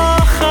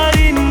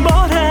آخرین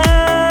باره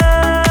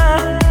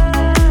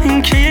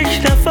این که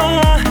یک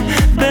دفعه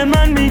به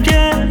من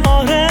میگه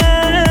آره،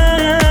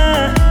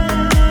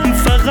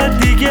 فقط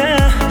دیگه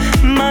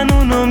من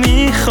اونو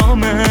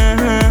میخوامش،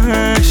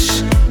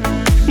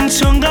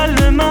 چون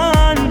قلب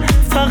من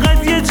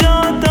فقط یه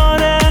جا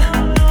داره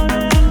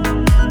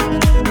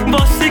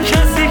واسه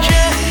کسی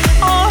که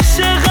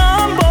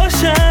عاشقم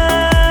باشه،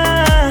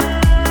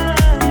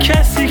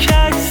 کسی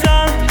که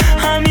اکثر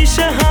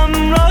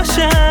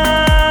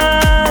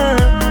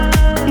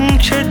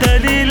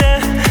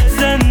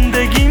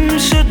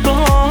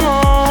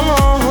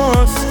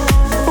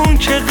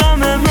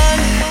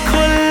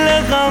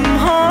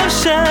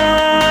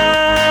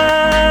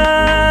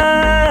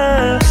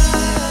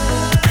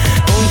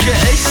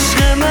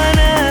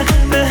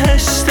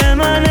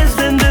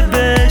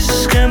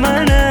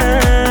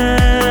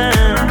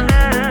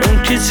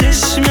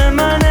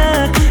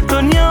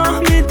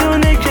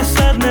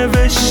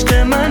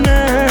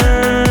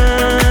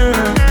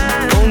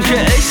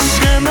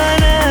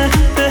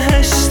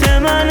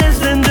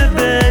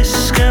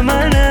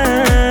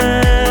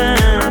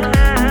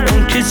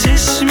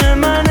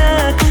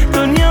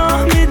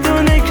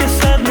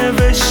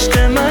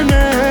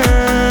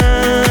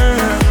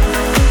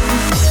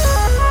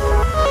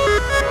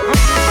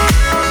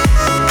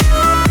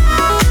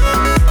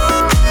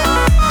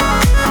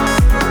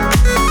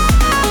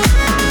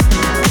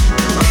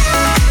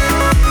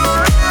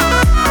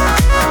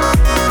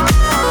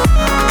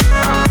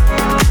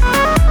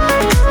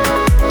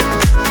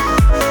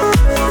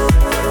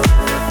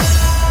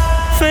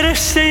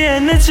رشته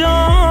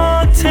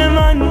نجات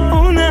من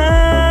اونه،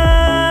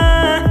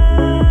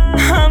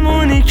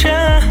 همونی که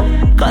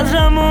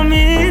قدرمو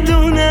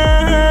میدونه،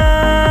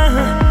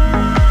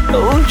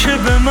 اون که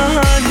به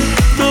من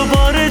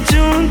دوباره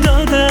جون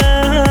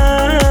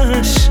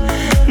دادش،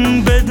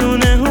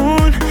 بدون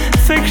اون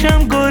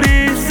فکرم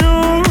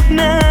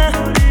گریزونه.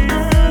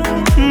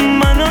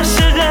 من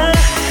عاشق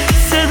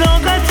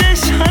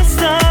صداقتش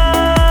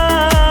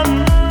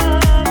هستم،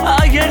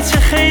 اگرچه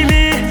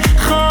خیلی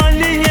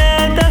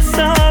خالیه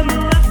دستم،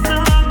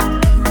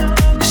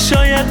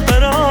 شاید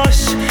براش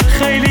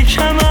خیلی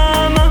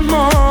کمم،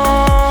 اما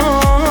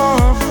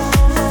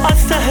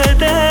از ته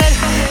دل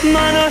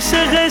من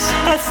عاشقش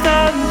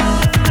هستم.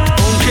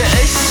 اون که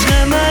عشق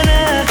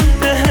منه،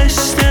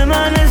 بهشت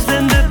منه،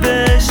 زنده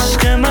به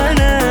عشق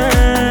منه،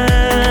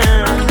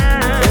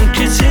 اون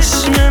که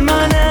چشم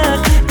منه،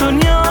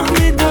 دنیا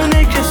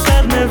میدونه که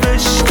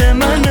سرنوشت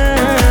منه.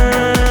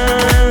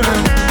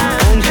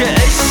 اون که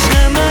عشق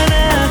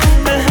منه،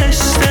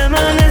 بهشت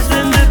منه،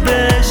 زنده به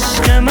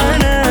عشق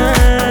منه،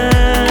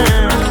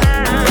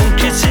 اون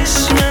که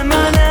چشم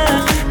منه،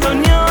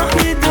 دنیا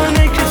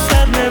میدونه که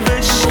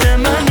سرنوشت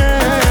منه.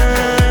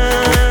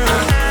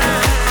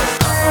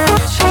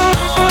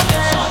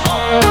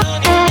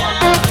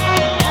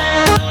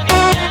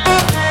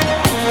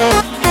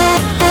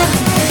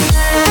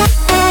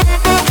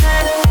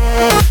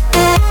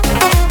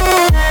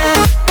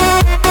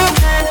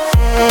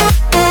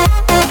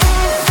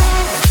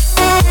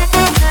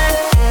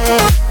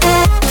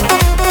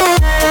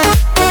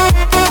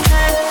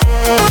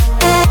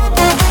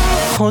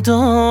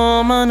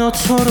 خدا من و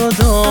تو رو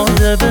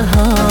داده به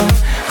هم،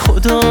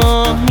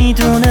 خدا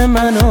میدونه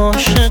من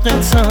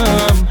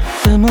عاشقتم،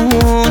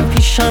 بمون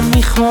پیشم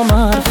میخوام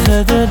حرف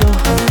دلو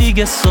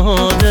دیگه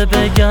ساده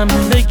بگم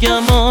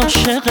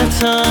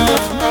عاشقتم.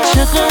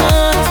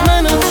 چقدر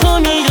من و تو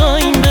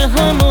میاییم به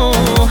همو،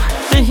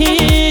 به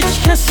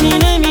هیچ کسی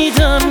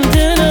نمیدم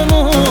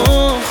دلمو،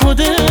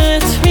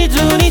 خودت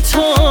میدونی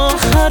تا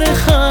آخر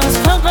خط،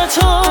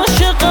 فقط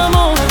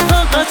عاشقمو،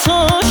 فقط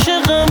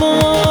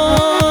عاشقمو.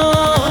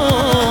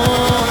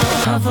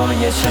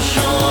 هوای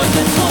چشای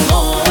تو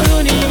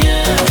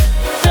بارونیه،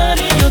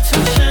 دریا تو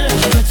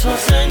چشم تو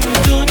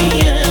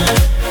زندونیه،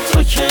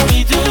 تو که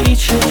میدونی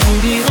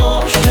چجوری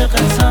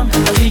عاشقتم،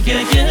 دیگه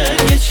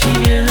گریه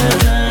چیه؟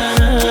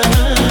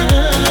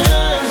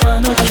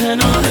 منو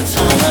کنار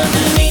تو من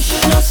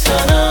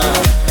میشناسنم،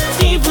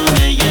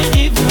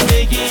 دیوونگی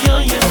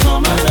تو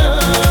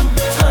منم،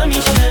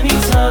 همیشه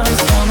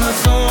میترسم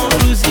از اون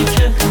روزی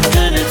که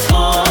دل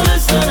تو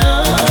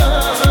بزنم.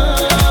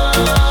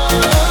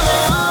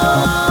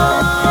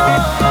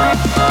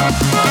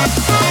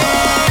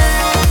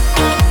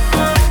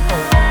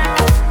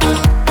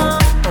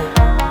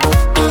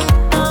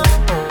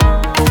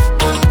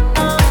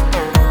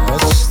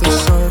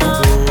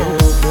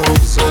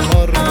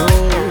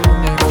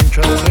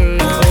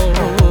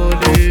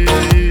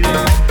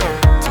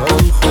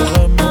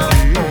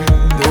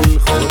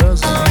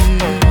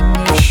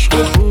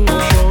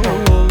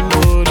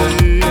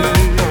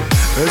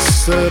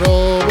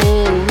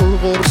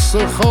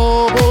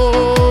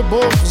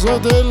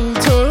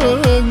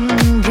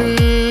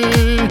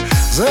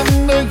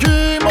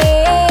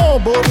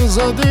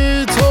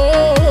 زدی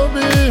تا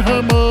بی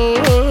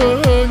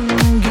همانگی،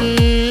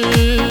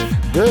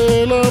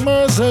 دلم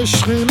از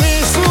عشقی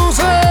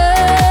میسوزه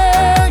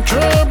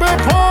که به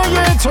پای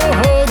تو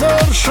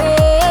هدر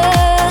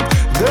شد،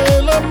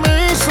 دلم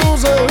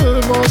میسوزه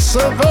واسه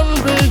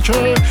قلبی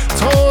که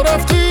تا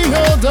رفتی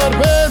یا در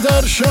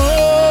بدر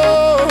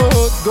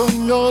شد.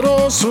 دنیا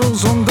رو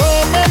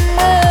سوزوندم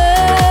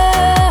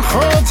اما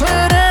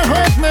خاطره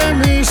حد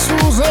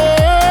نمیسوزه،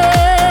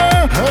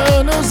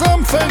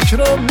 هنوزم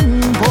فکرم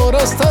پر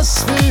از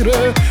تصویر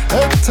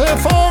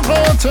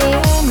اتفاقات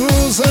اون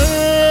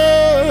روزه.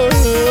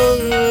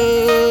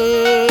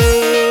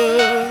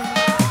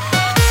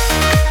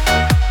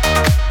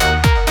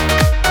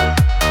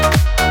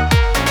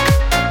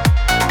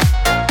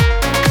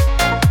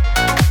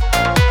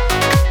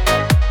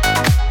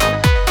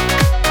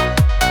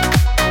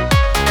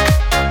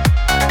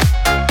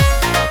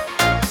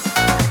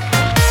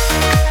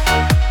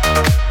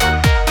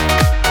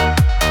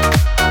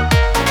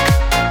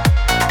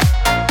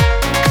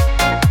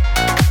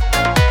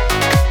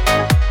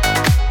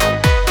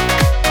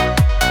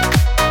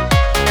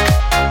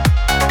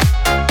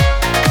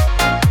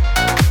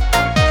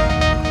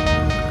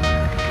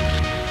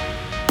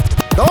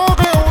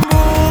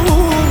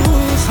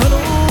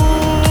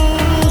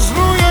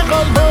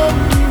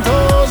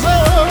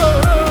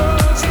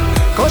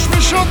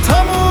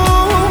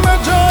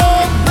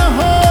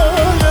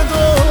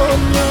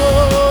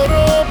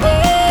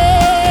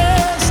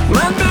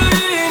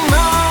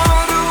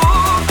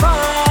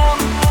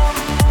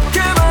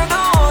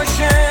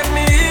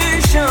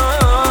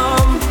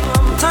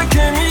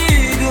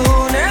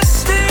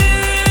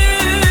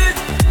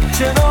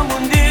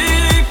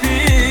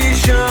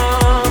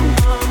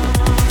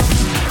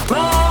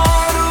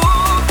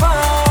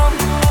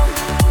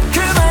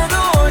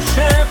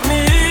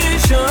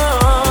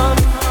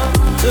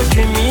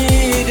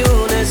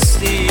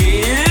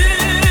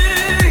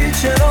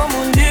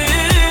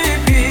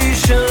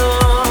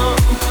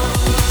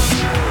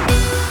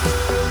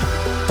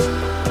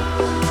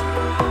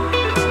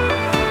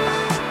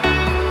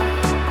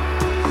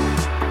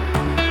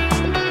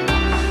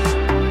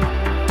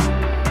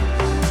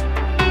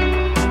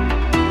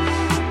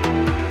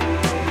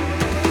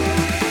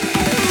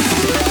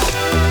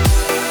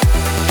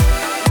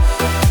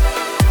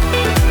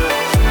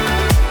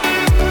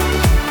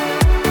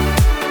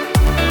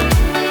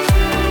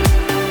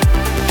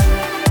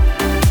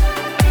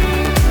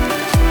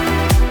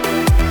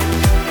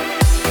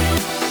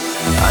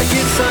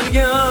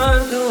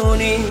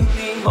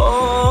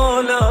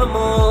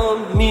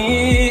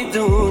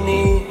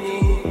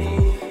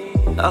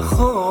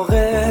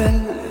 اخاقل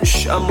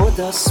شم و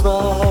دست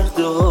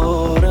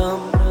بردارم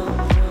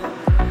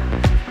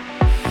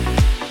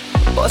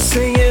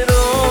واسه یه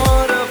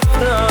راه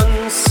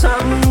رفتن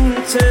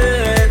سمت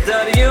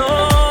دریا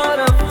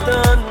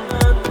رفتن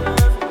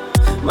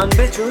من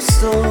به جز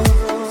تو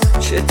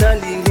چه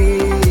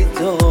دلیلی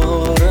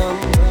دارم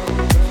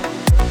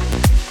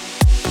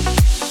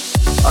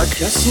هر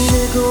کسی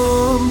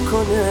نگام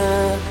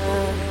کنه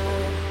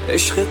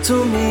عشق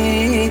تو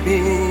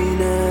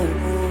میبینه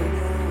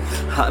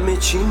همه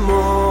چی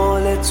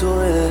مال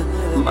توه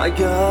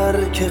مگر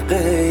که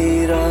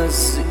غیر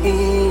از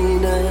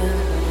اینه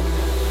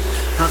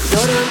حق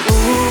دارن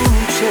اون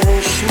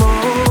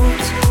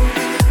چشمات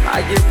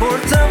اگه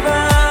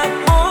پرتوان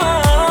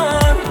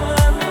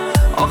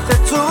آخه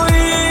تو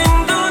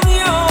این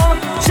دنیا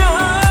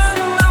چند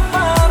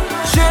نفر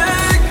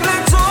شکل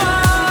تو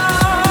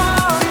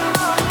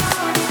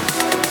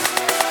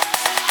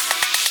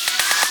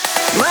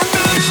من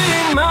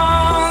ببین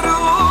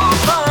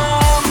معروفم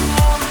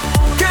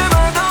که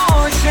من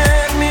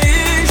عاشق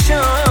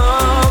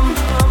میشم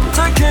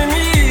تا که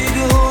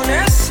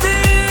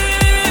میدونستی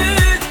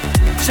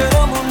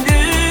چرا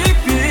موندی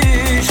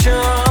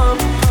پیشم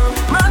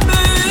من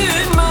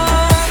ببین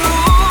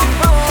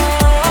معروفم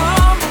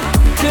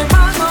که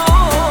من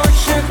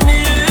عاشق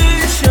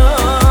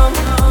میشم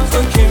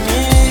تا که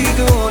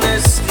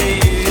میدونستی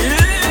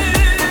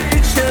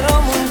چرا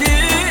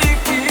موندی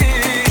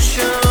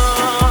پیشم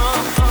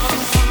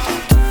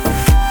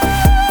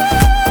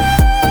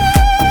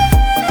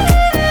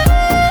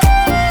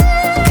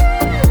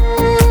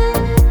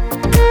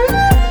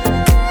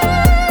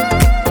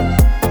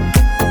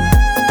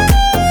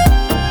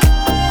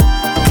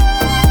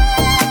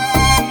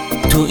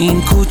تو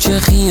این کوچه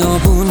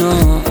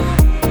خیابونا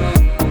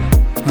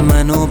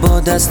منو با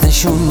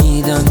دستشون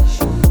میدن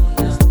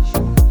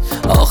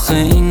آخه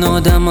این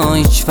آدم ها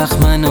هیچ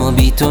وقت منو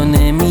بی تو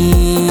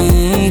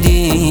نمیدیدن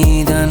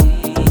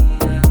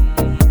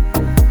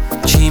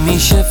چی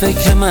میشه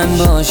فکر من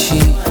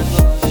باشی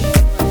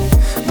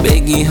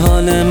بگی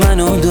حال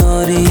منو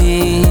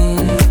داری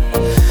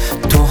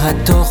تو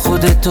حتی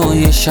خودتو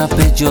یه شب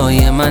به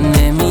جای من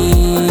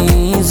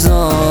نمیذاری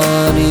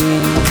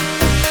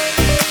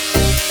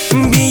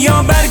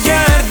بیا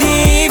برگرد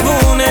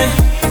دیوونه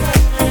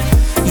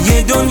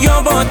یه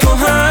دنیا با تو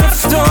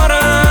حرف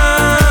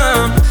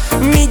دارم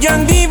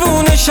میگن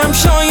دیوونشم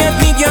شاید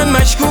میگن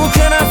مشکوک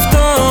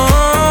رفتارم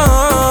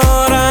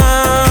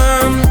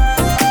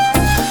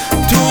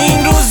تو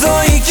این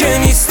روزایی که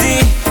نیستی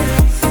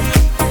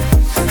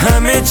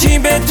همه چی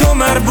به تو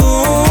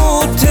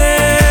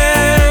مربوطه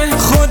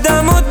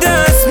خودم و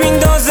دست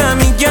میندازم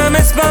میگم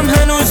اسمم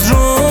هنوز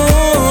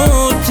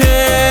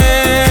روته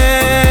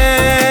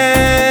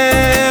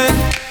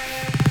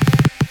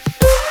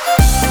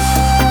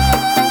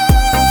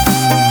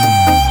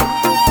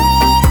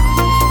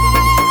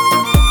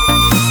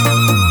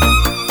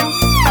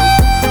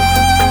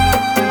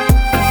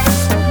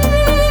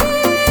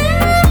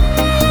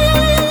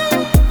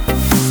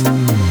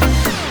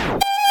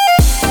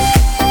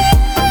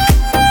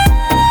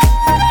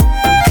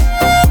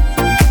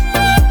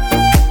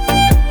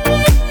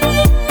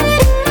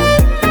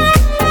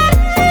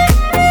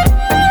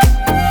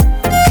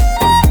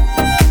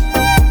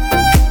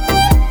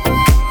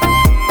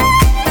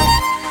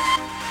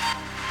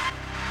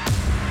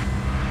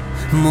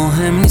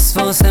مهم نیست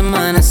واسه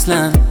من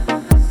اصلا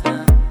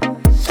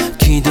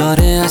کی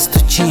داره از تو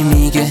چی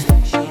میگه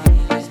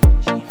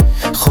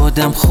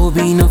خودم خوب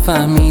اینو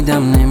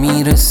فهمیدم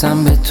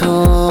نمیرسم به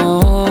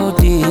تو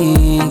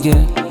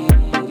دیگه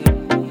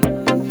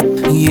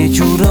یه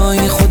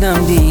جورایی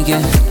خودم دیگه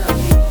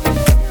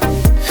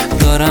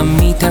دارم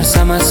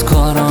میترسم از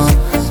کارام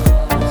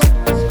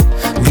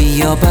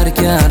بیا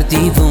برگرد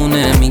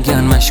دیوونه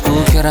میگن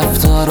مشکوک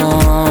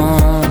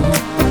رفتارام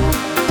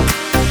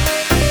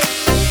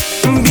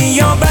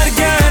بیا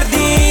برگرد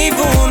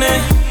دیوونه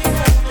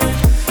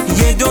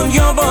یه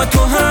دنیا با تو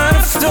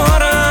حرف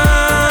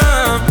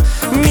دارم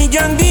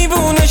میگن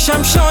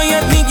دیوونشم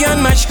شاید میگن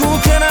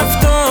مشکوک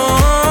رفتارم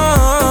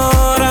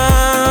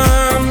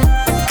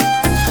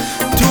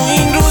تو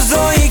این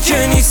روزایی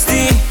که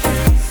نیستی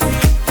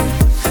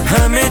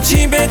همه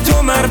چی به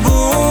تو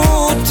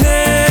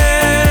مربوطه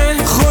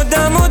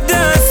خودم و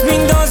دست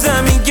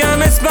میندازم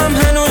میگم اسمم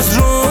هنوز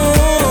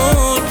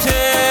روته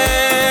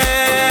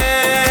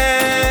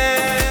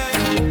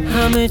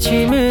همه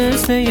چی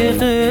مثل یه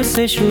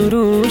قصه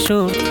شروع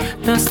شد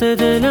دست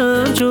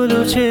دلم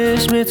جلو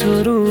چشم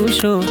تو رو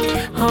شد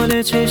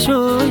حال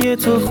چشای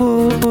تو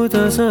خوب بود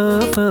از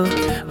اول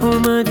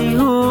اومدی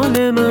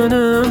حال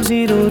منم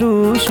زیر و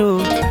رو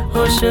شد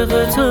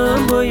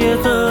عاشقتم با یه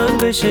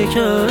قلب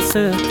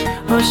شکسته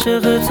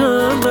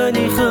عاشقتم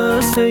ولی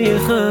خسته یه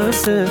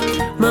خسته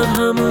من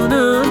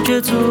همونم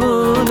که تو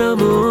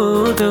عالم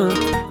آدم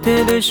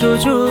دلشو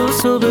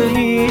جز تو به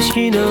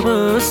هیچکی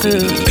نبسته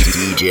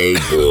DJ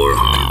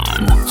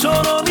Borhan. تو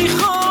رو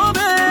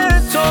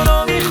میخوامه تو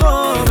رو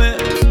میخوامه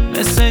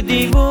مثل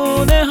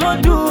دیوونه ها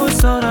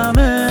دوست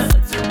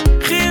دارمت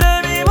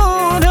خیره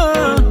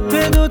میمونم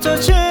به دوتا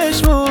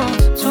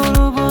چشمات تو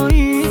رو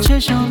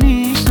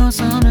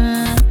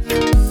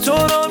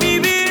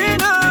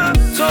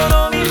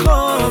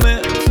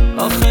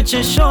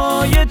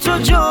چشای تو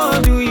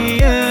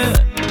جادوییه،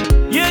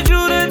 یه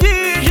جور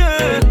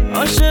دیگه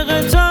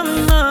عاشقتم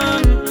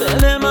من،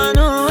 دل من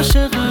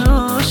عاشق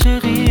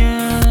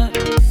عاشقیه.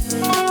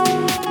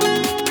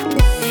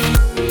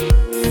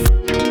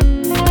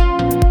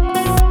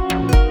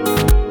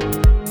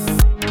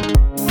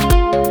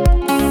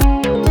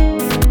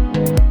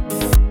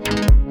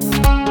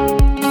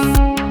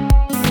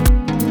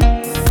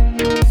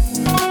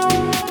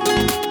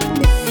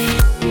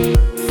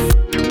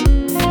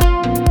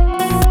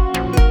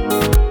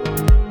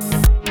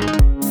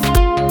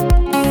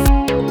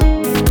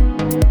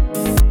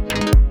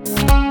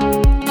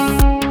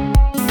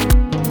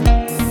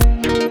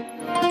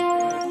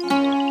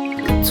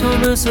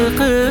 تو مثل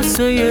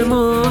قصه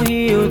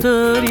ماهی و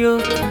دریا،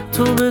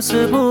 تو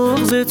مثل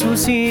بغض تو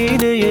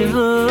سینه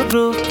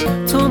ابرا،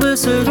 تو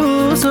مثل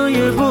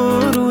روزای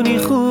بارونی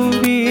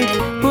خوبی،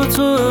 با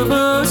تو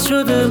عوض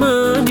شده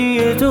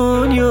معنی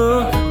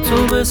دنیا.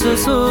 تو مثل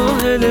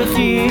ساحل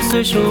خیس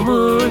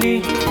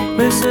شمالی،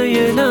 مثل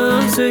یه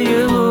لحظه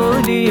یه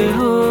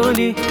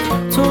حالی،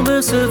 تو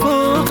مثل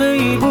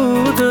واقعی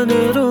بودن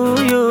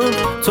رویا،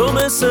 تو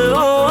مثل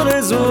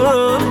آرزو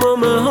اما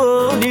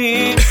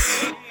محالی.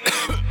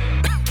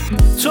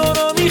 تو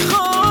رو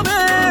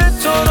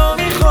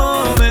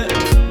میخوامه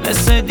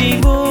مثل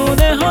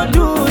دیوونه ها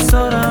دوست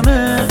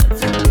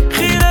دارمت،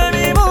 خیره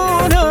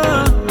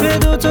میمونم به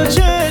دوتا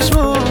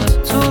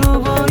چشمات، تو رو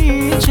با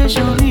این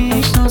چشم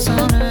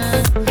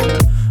میشناسمت.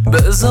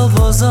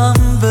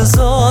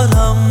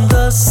 بذارم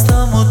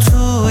دستم و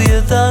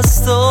توی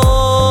دستات،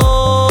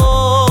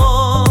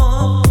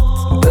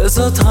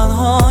 بذار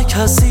تنها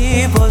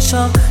کسی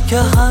باشم که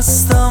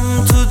هستم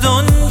تو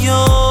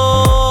دنیا.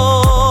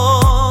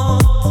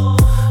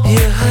 یه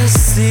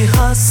حسی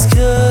هست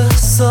که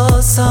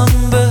احساسم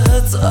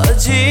بهت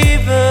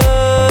عجیبه،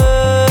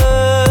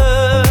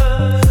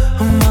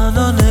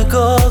 منو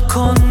نگاه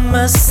کن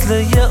مثل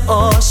یه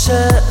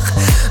عاشق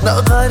نه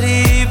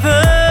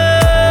غریبه.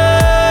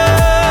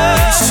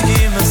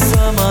 هیچکی مثل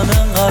من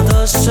انقدر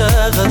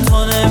عاشق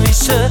تو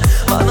نمیشه،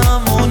 من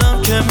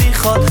همونم که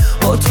میخواد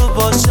با تو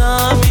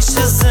باشم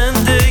میشه.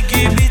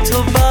 زندگی بی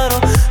تو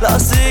برام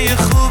لحظه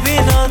خوبی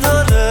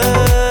نداره،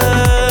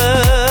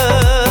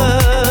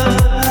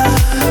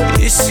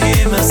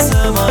 هیچکی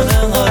مثل من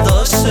انقدر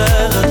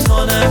عاشق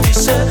تو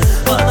نمیشه،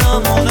 من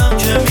همونم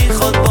که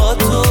میخواد با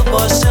تو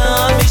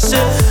باشم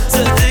میشه.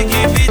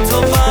 زندگی بی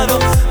تو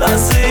برام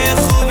لحظه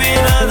خوبی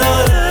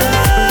نداره.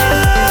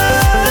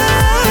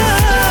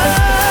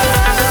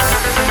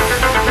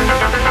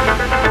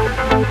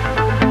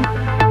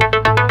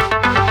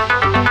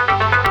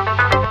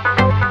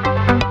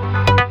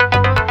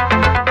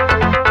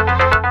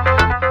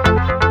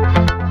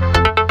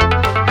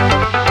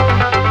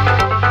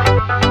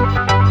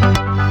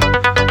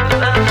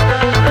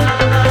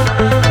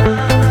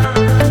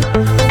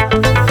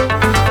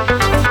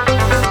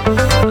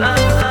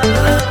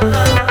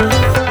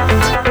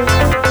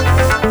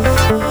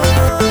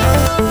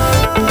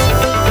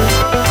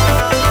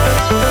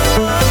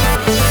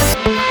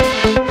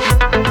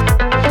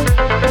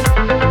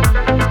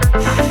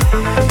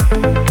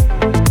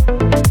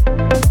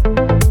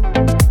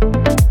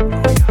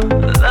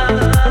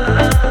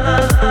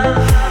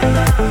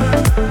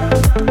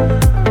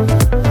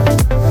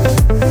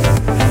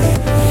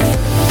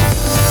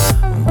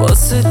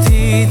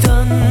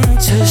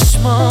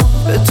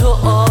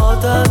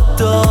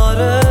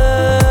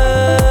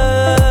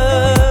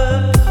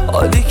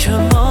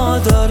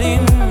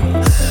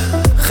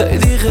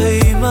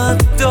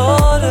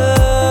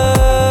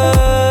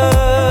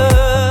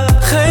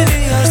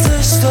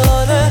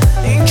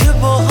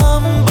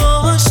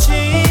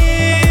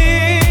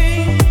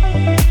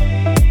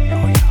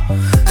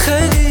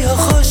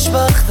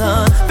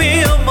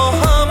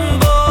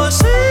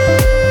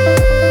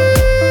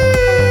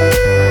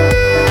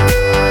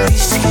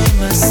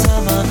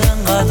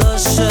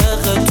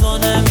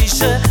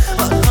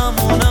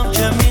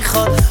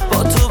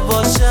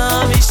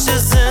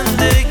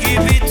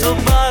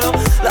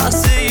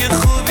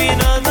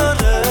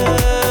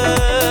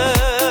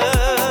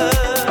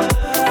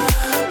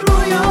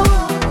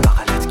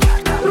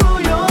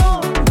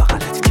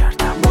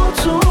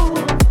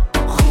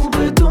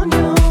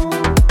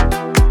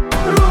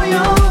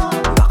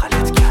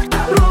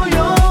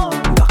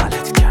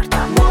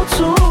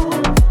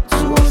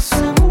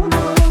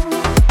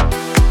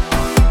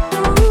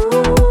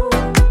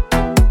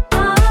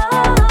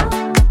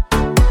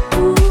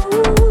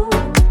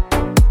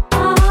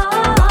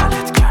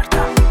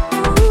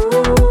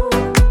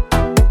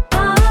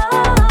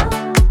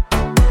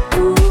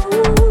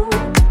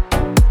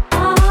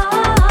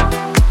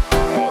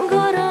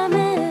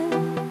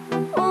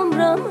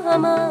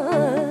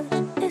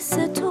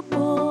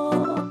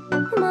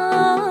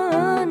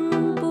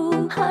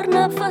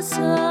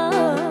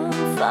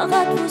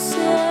 فقط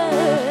واسه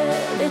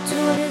به تو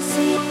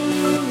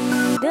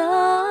رسیدن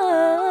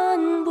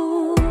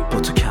بود. با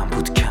تو کم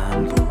بود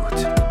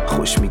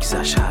خوش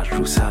میگذشت هر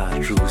روز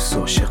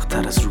عاشق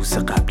تر از روز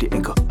قبلی.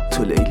 انگار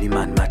تو لیلی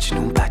من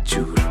مجنون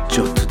بدجور،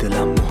 جا تو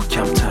دلم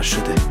محکم تر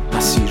شده،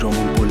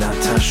 مسیرمون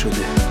بلندتر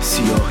شده،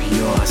 سیاهی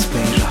ها از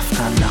بین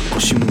رفتن،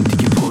 نقاشیمون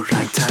دیگه پر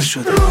رنگ تر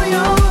شده.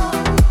 رویا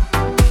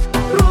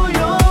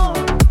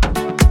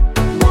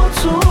با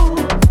تو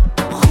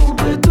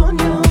خوب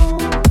دنیا،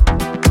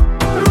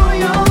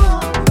 رویا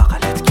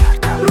بغلت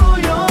کردم،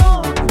 رویا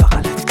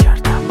بغلت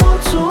کردم، با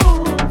تو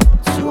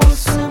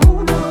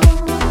آسمونا.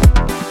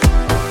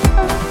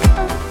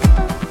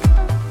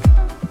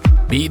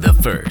 Be the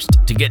first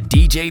to get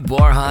DJ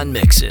Borhan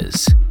mixes.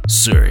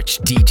 Search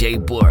DJ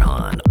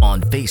Borhan on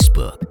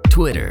Facebook,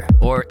 Twitter,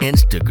 or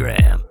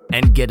Instagram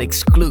and get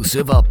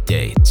exclusive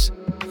updates.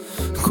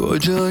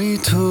 کجایی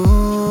تو؟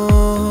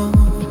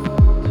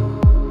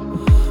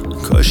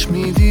 کاش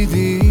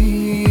میدیدی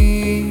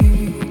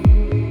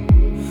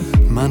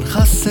من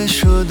خسته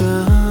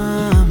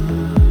شدم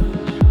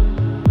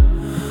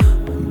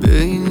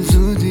به این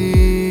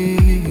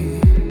زودی.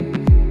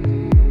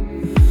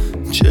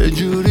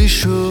 چجوری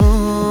شد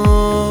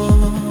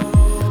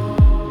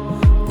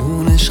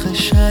اون عشق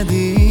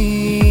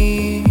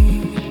شدید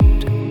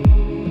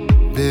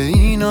به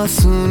این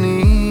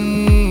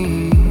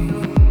آسونی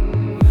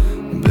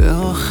به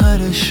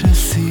آخرش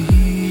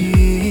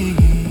رسید.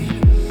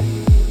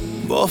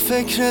 با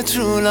فکرت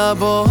رو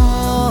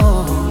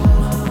لبام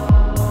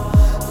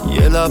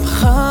یه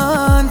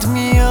لبخند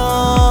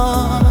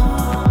میاد،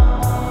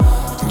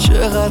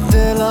 چقدر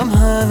دلم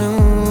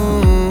هنوز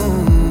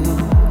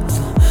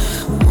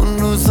اون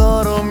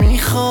روزا رو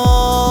میخواد.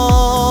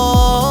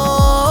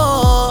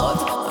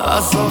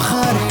 از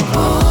آخرین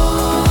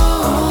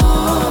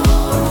بار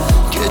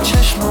که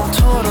چشمم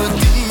تو رو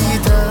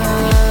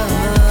دیدم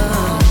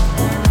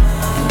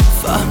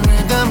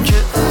فهمیدم که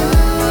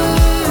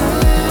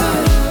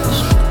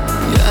عشق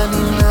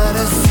یعنی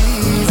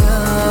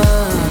نرسیدن.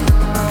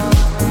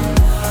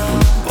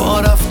 با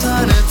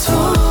رفتن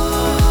تو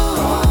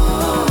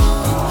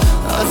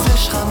از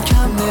عشقم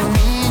کم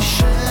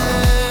نمیشه،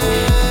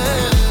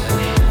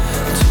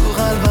 تو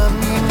قلبم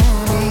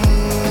میمونی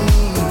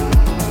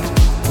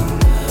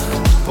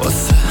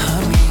واسه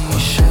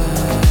همیشه،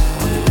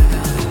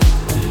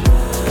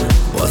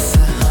 واسه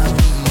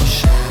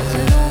همیشه.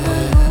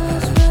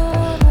 روز به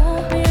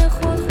آرومی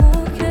خود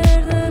خوب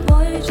کرده،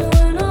 وای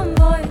جونم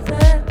وای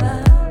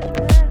دلبر.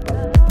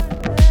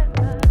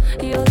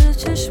 یاد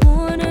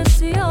چشمون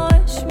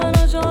سیاهش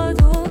منو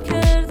جادو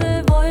کرده،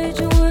 وای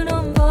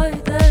جونم وای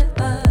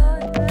دلبر.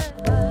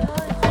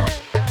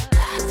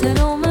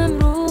 دلم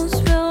امروز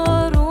به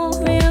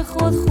آرومی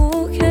خود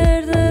خوب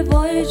کرده،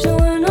 وای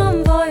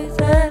جونم وای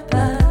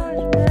دلبر.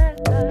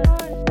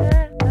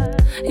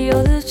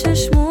 یاد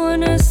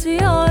چشمون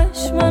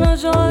سیاهش منو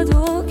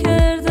جادو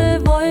کرده،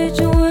 وای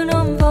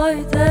جونم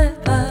وای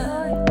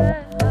دلبر.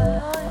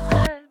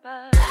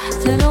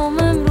 دلم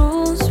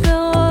امروز به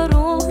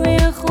آرومی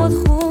خود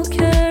خوب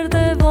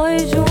کرده،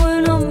 وای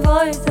جونم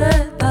وای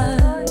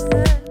دلبر.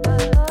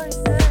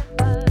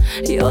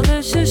 یاد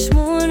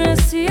چشمون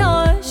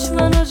سیاهش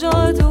منو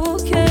جادو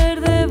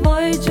کرده،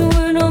 وای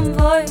جونم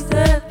وای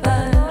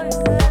دلبر.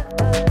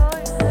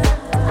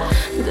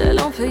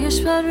 دلم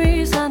پیش پر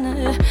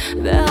میزنه،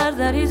 به هر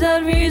دری در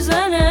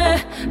میزنه،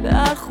 به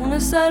هر خونه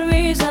سر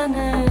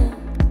میزنه.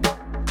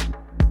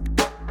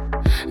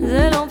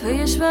 دلم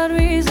پیش پر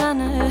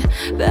میزنه،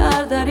 به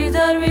هر دری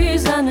در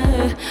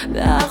میزنه،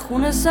 به هر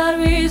خونه سر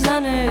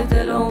میزنه.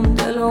 دلم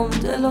دلم دلم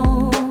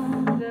دلم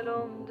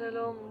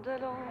دلم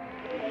دلم.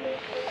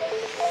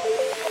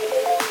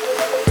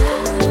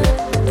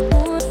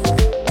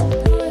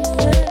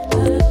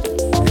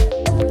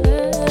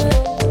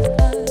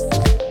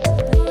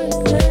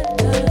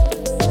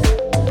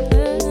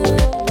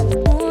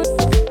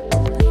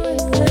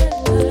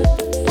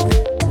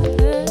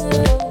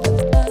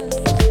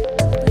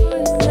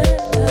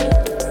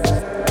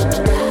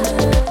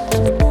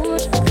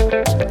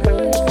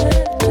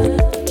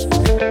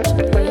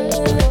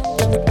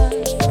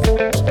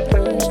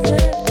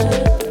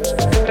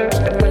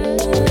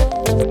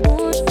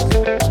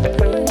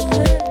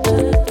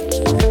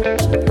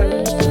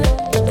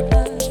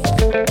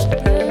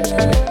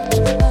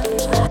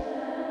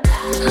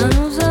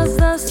 هنوز از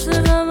دست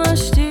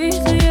غمش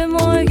دیده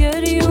ما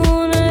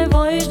گریونه،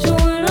 وای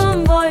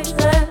جونم وای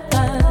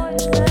دلبر.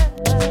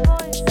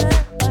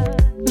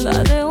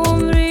 بعد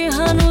عمری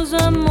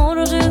هنوزم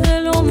مرغ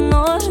دلم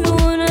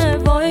نالونه،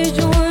 وای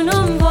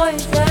جونم وای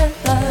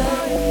دلبر.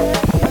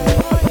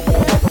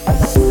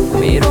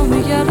 میرم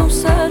میگردم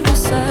سر به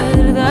سر،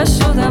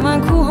 دشت شده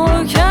من کوه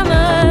و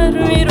کمر،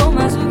 میرم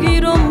از او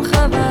گیرم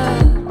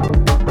خبر.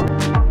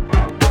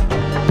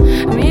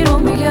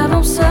 میرم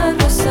میگردم سر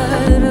به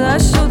سر،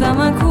 دشت شده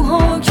من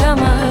کوه و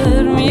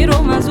کمر،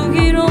 میرم از او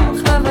گیرم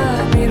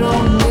خبر.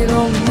 میرم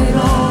میرم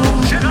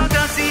میرم. چقدر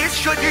عزیز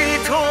شدی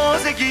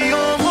تازگی و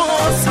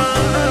واسم،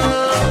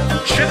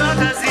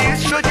 چقدر عزیز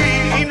شدی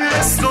این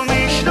حس رو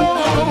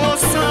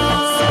میشناسم.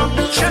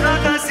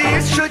 چقدر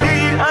عزیز شدی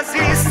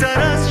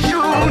عزیزتر از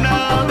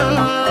جونم،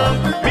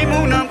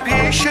 میمونم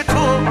پیش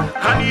تو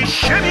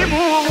همیشه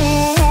میمونم.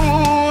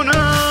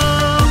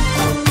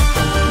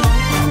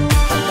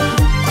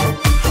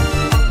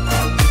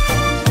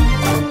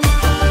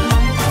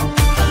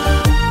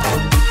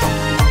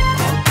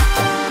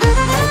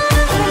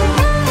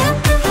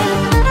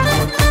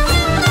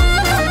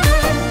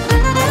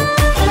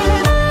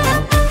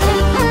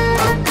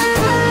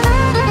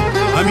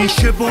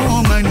 همیشه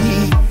با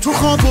منی، تو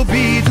خواب و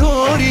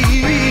بیداری.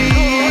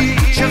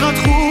 چقدر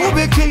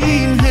خوبه که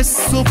این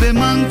حسو به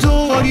من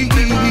داری،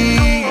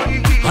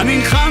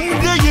 همین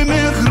خنده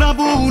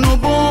مهربون و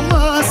با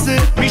مزه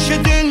میشه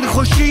دل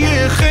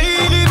خوشی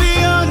خیلی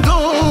بی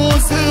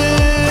اندازه.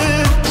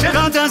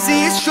 چقدر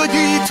عزیز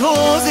شدی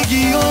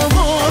تازگی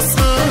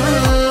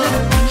آوازم،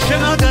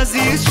 چقدر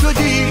عزیز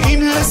شدی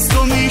این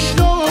حسو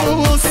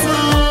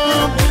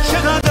میشناسم.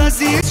 چقدر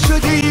عزیز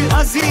شدی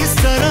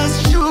عزیزتر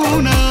از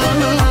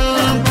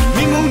جونم،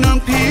 میمونم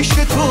پیش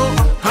تو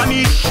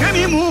همیشه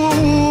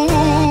میمونم.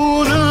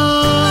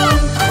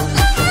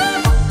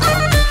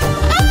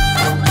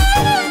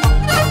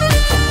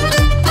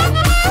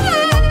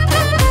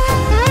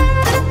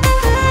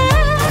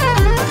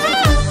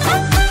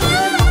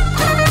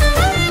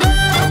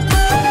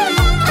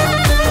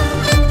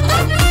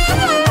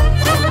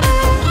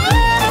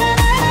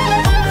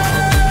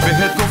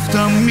 بهت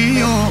گفتم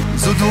میام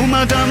زود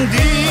اومدم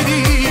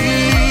دیدی،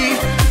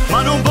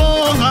 منو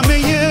با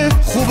همه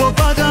خوب و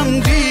بدم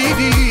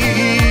دیدی.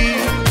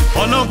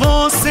 حالا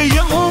واسه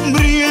یه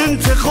عمری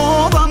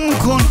انتخابم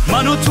کن،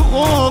 منو تو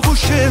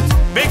آغوشت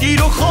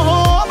بگیر و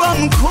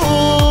خوابم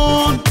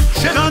کن.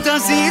 چقدر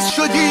عزیز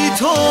شدی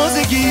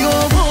تازگی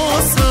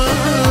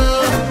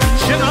آوازم،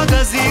 چقدر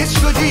عزیز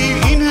شدی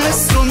این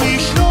حس رو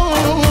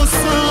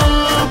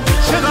میشناسم.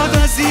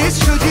 چقدر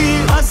عزیز شدی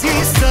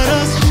عزیزتر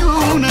از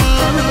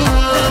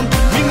جونم،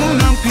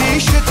 میمونم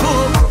پیش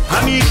تو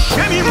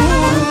همیشه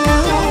میمونم.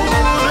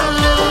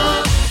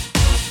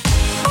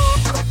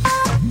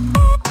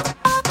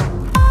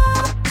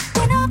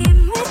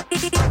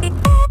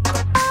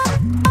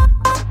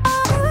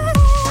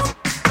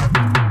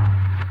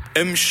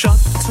 امشب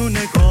تو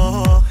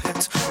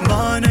نگاهت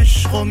من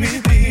عشقو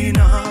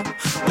میبینم،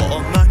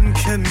 با من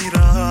که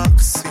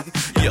میرقصی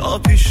یا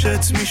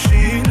پیشت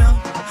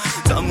میشینم.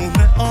 تموم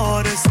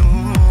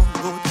آرزوم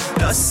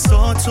بود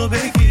دستاتو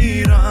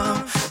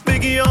بگیرم،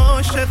 بگی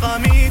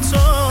عاشقمی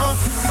تا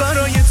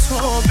برای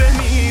تو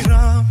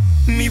بمیرم.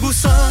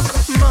 میبوسم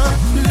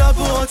من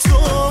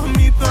لباتو،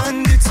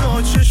 میبندی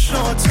تا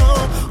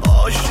چشاتو،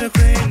 عاشق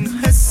این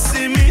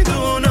حسی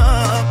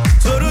میدونم.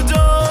 تو رو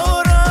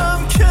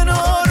دارم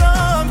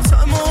کنارم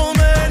تمام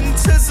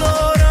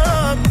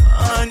انتظارم،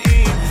 من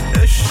این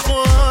عشقو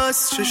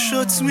از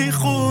چشات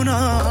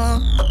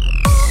میخونم.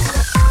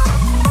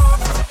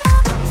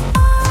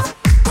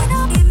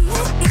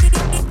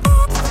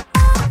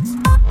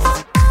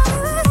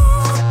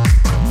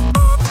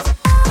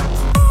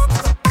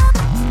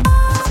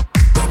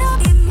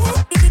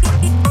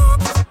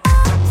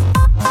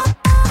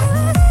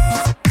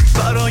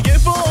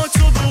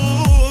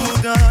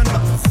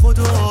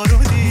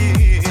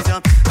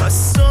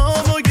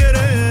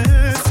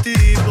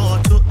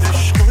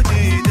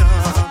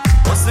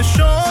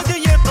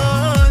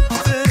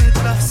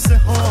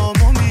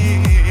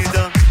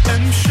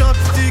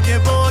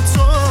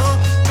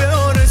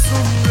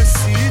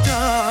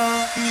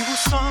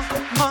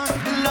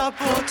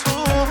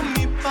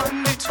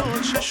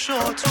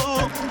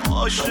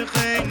 عاشق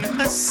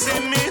این حسی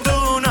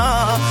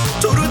میدونم.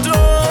 تو رو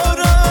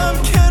دارم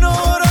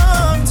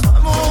کنارم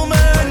تمام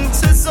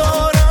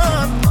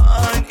انتظارم،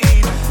 من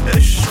این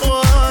عشقو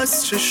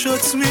از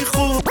چشات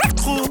میخوب.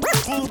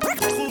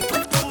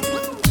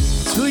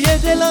 توی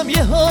دلم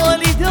یه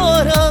حالی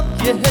دارم،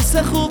 یه حس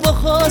خوب و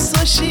خاص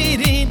و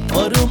شیرین،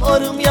 آروم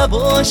آروم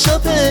یواش و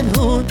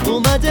پنهون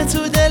اومده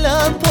تو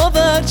دلم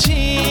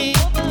پاورچین.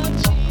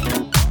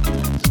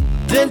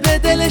 دل به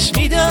دلش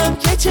میدم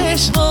که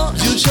چشما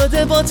جور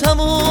شده با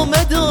تموم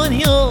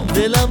دنیا،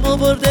 دلم رو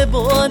برده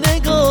با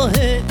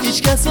نگاهه،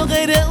 هیچ کس و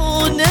غیر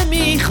اون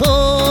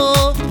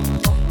نمیخوام،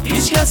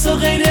 هیچ کس و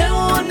غیر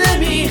اون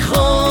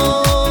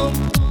نمیخوام.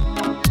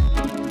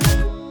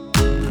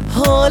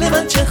 حال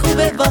من چه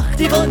خوبه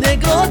وقتی با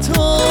نگاه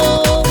تو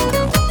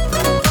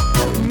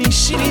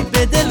میشینی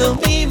به دل و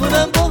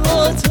میمونم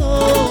با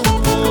تو.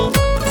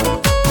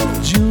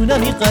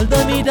 جونمی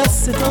قلبمی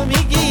دست تو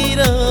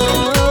میگیرم،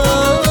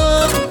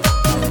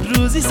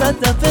 روزی 100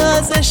 دفعه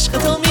از عشق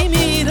تو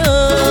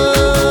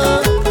میمیرم.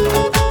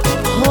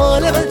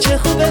 حال من چه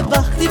خوبه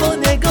وقتی با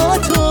نگاه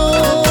تو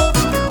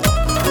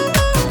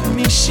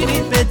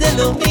میشینی به دل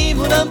و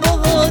میمونم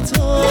با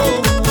تو.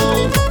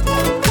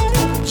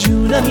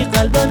 جونمی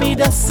قلبمی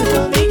دست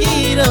تو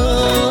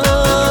میگیرم،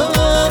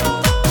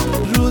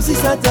 روزی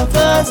 100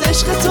 دفعه از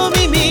عشق تو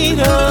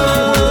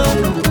میمیرم.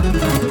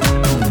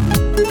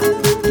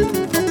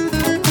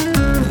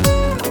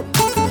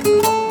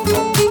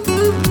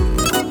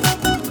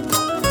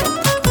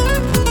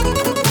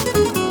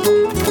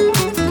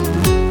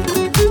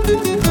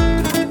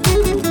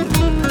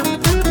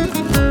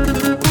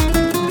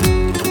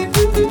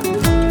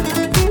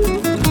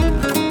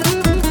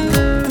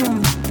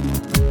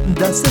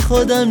 دست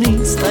خودم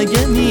نیست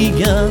اگه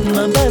میگم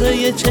من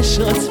برای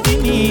چشات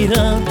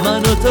میمیرم.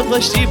 منو تو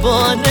کشتی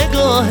با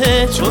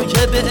نگاهه، چون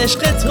که به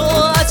عشق تو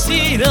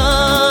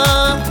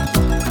اسیرم،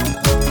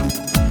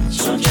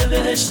 چون که به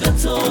عشق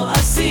تو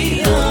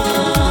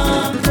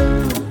اسیرم.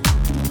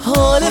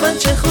 حال من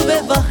چه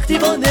خوبه وقتی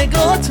با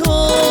نگاه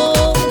تو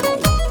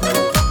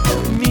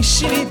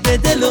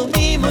تنگ دل و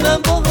میمونم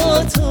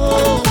با تو،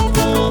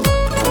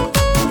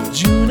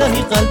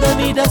 جونمی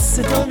قلبمی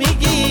دست تو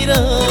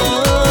میگیرم،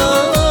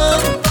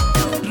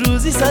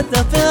 روزی 100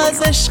 دفعه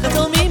از عشق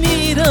تو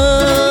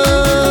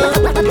میمیرم.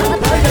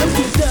 بعدم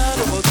تو در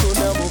با تو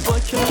نمو با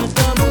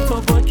کردم و تا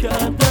با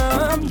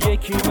کردم،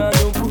 یکی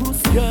منو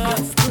بوس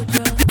کرد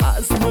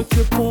از نوک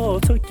پا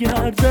تا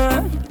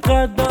گردن،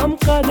 قدم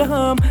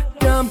قدم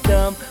دم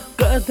دم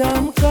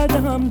قدم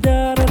قدم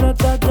در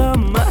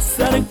ددم، از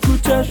سر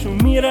کوچه‌شو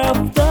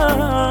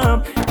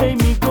میرفتم، هی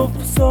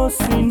میگفت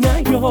ساسی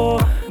نیا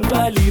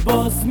ولی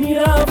باز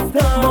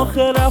میرفتم،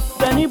 آخه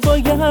رفتنی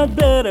باید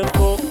بره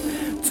خب،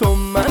 تو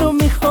منو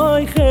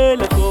میخوای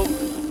خیلی خوب،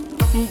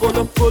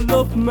 قلوب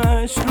قلوب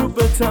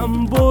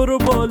مشروبتم برو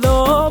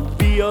بالا،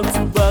 بیا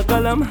تو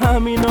بغلم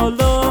همین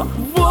حالا،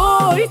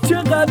 وای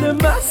چقدر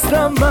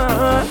مستم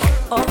من،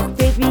 آخ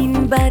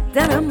ببین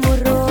بدنم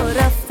رو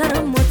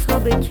رفتنم و تا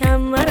به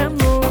کمرم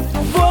و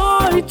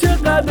وای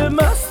چقدر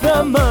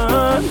مستم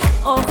من،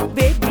 آخ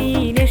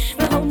ببین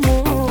اشوه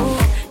همو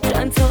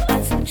چند تا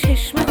از اون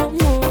چشمه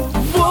همو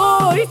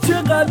وای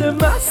چقدر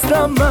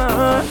مستم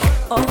من،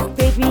 آخ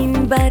ببین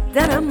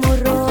بدنم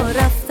رو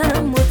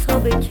رفتنم و تا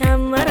به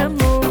کمرم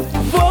و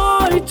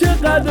وای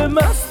چقدر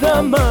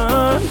مستم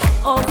من،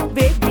 آخ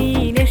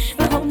ببین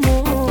اشوه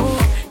همو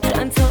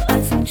چند تا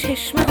از اون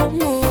چشمه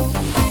همو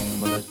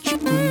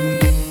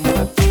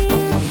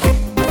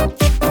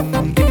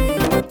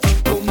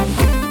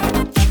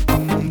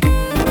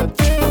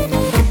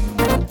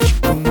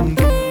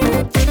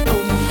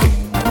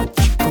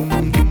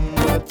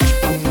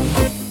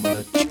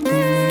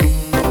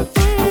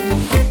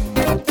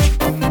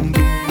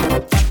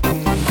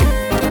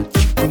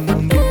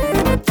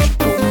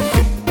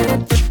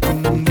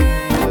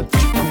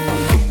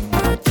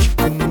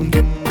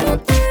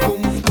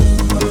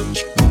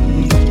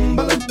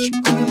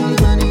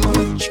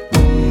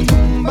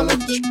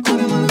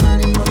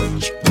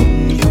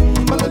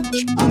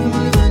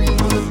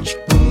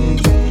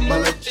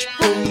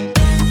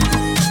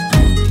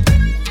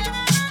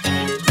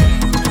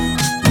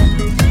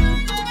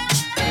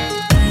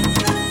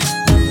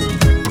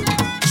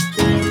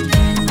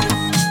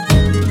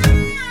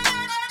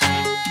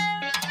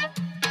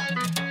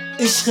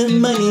عشق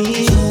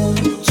منی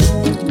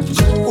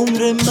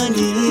عمر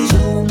منی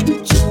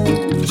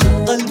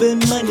قلب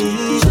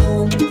منی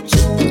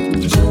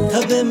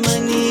تب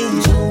منی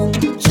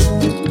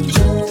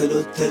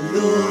تلو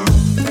تلو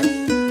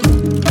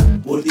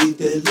بردی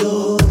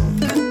دلو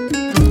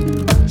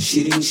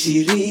شیرین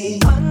شیرین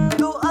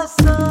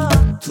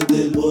تو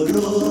دل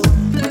برو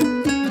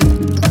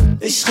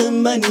عشق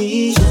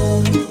منی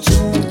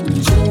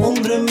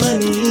عمر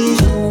منی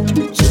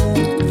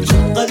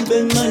قلب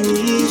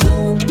منی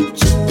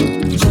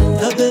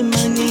تب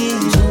منی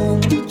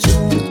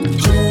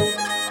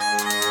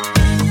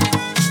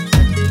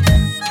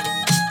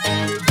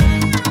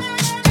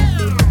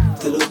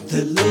تلو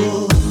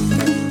تلو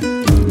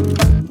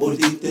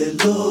بردی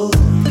دلو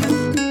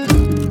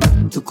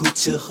تو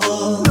کوچه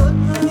ها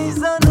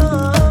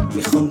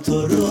میخوام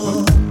تو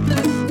رو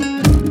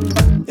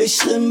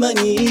عشق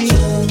منی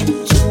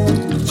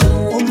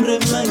عمر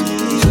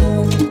منی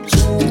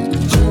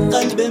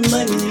قلب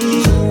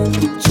منی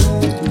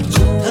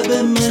تب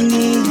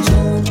منی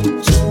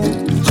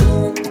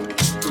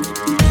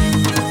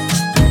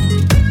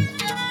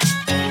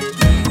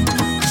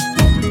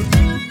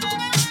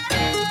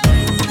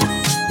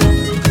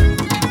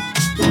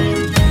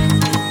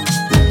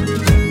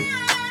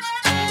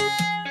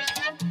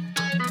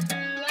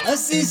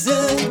عزیز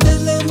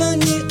دل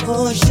منی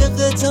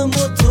عاشقتم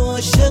و تو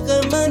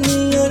عاشق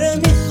منی یاره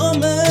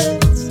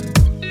میخوامت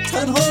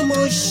تنها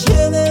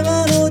مشکل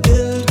من و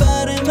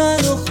دلبر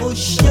من و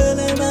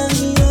خوشگل من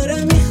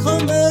یاره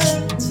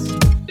میخوامت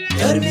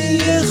گرمی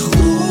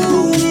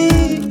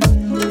خونی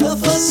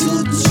نفس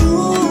و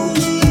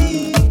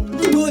جونی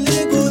گل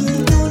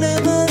گلدون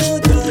من و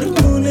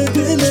درمون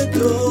دل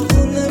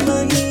داغون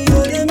من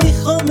یاره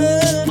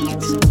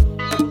میخوامت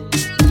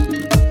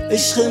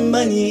عشق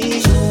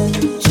منی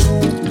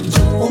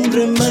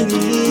عمر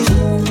منی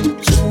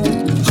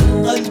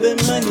قلب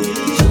منی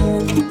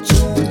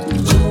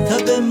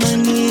تب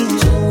منی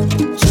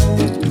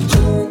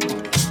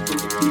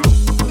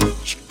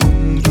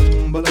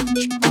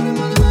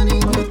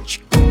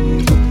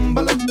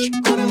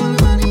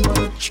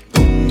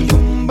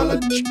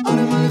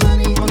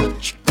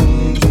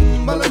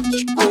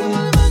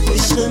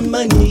عشق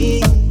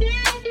منی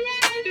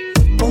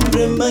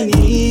عمر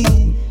منی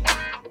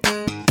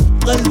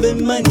قلب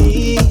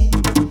منی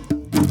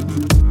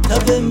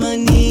تب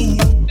منی.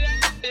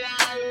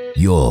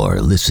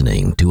 You're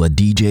listening to a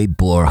DJ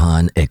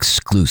Borhan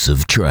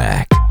exclusive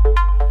track.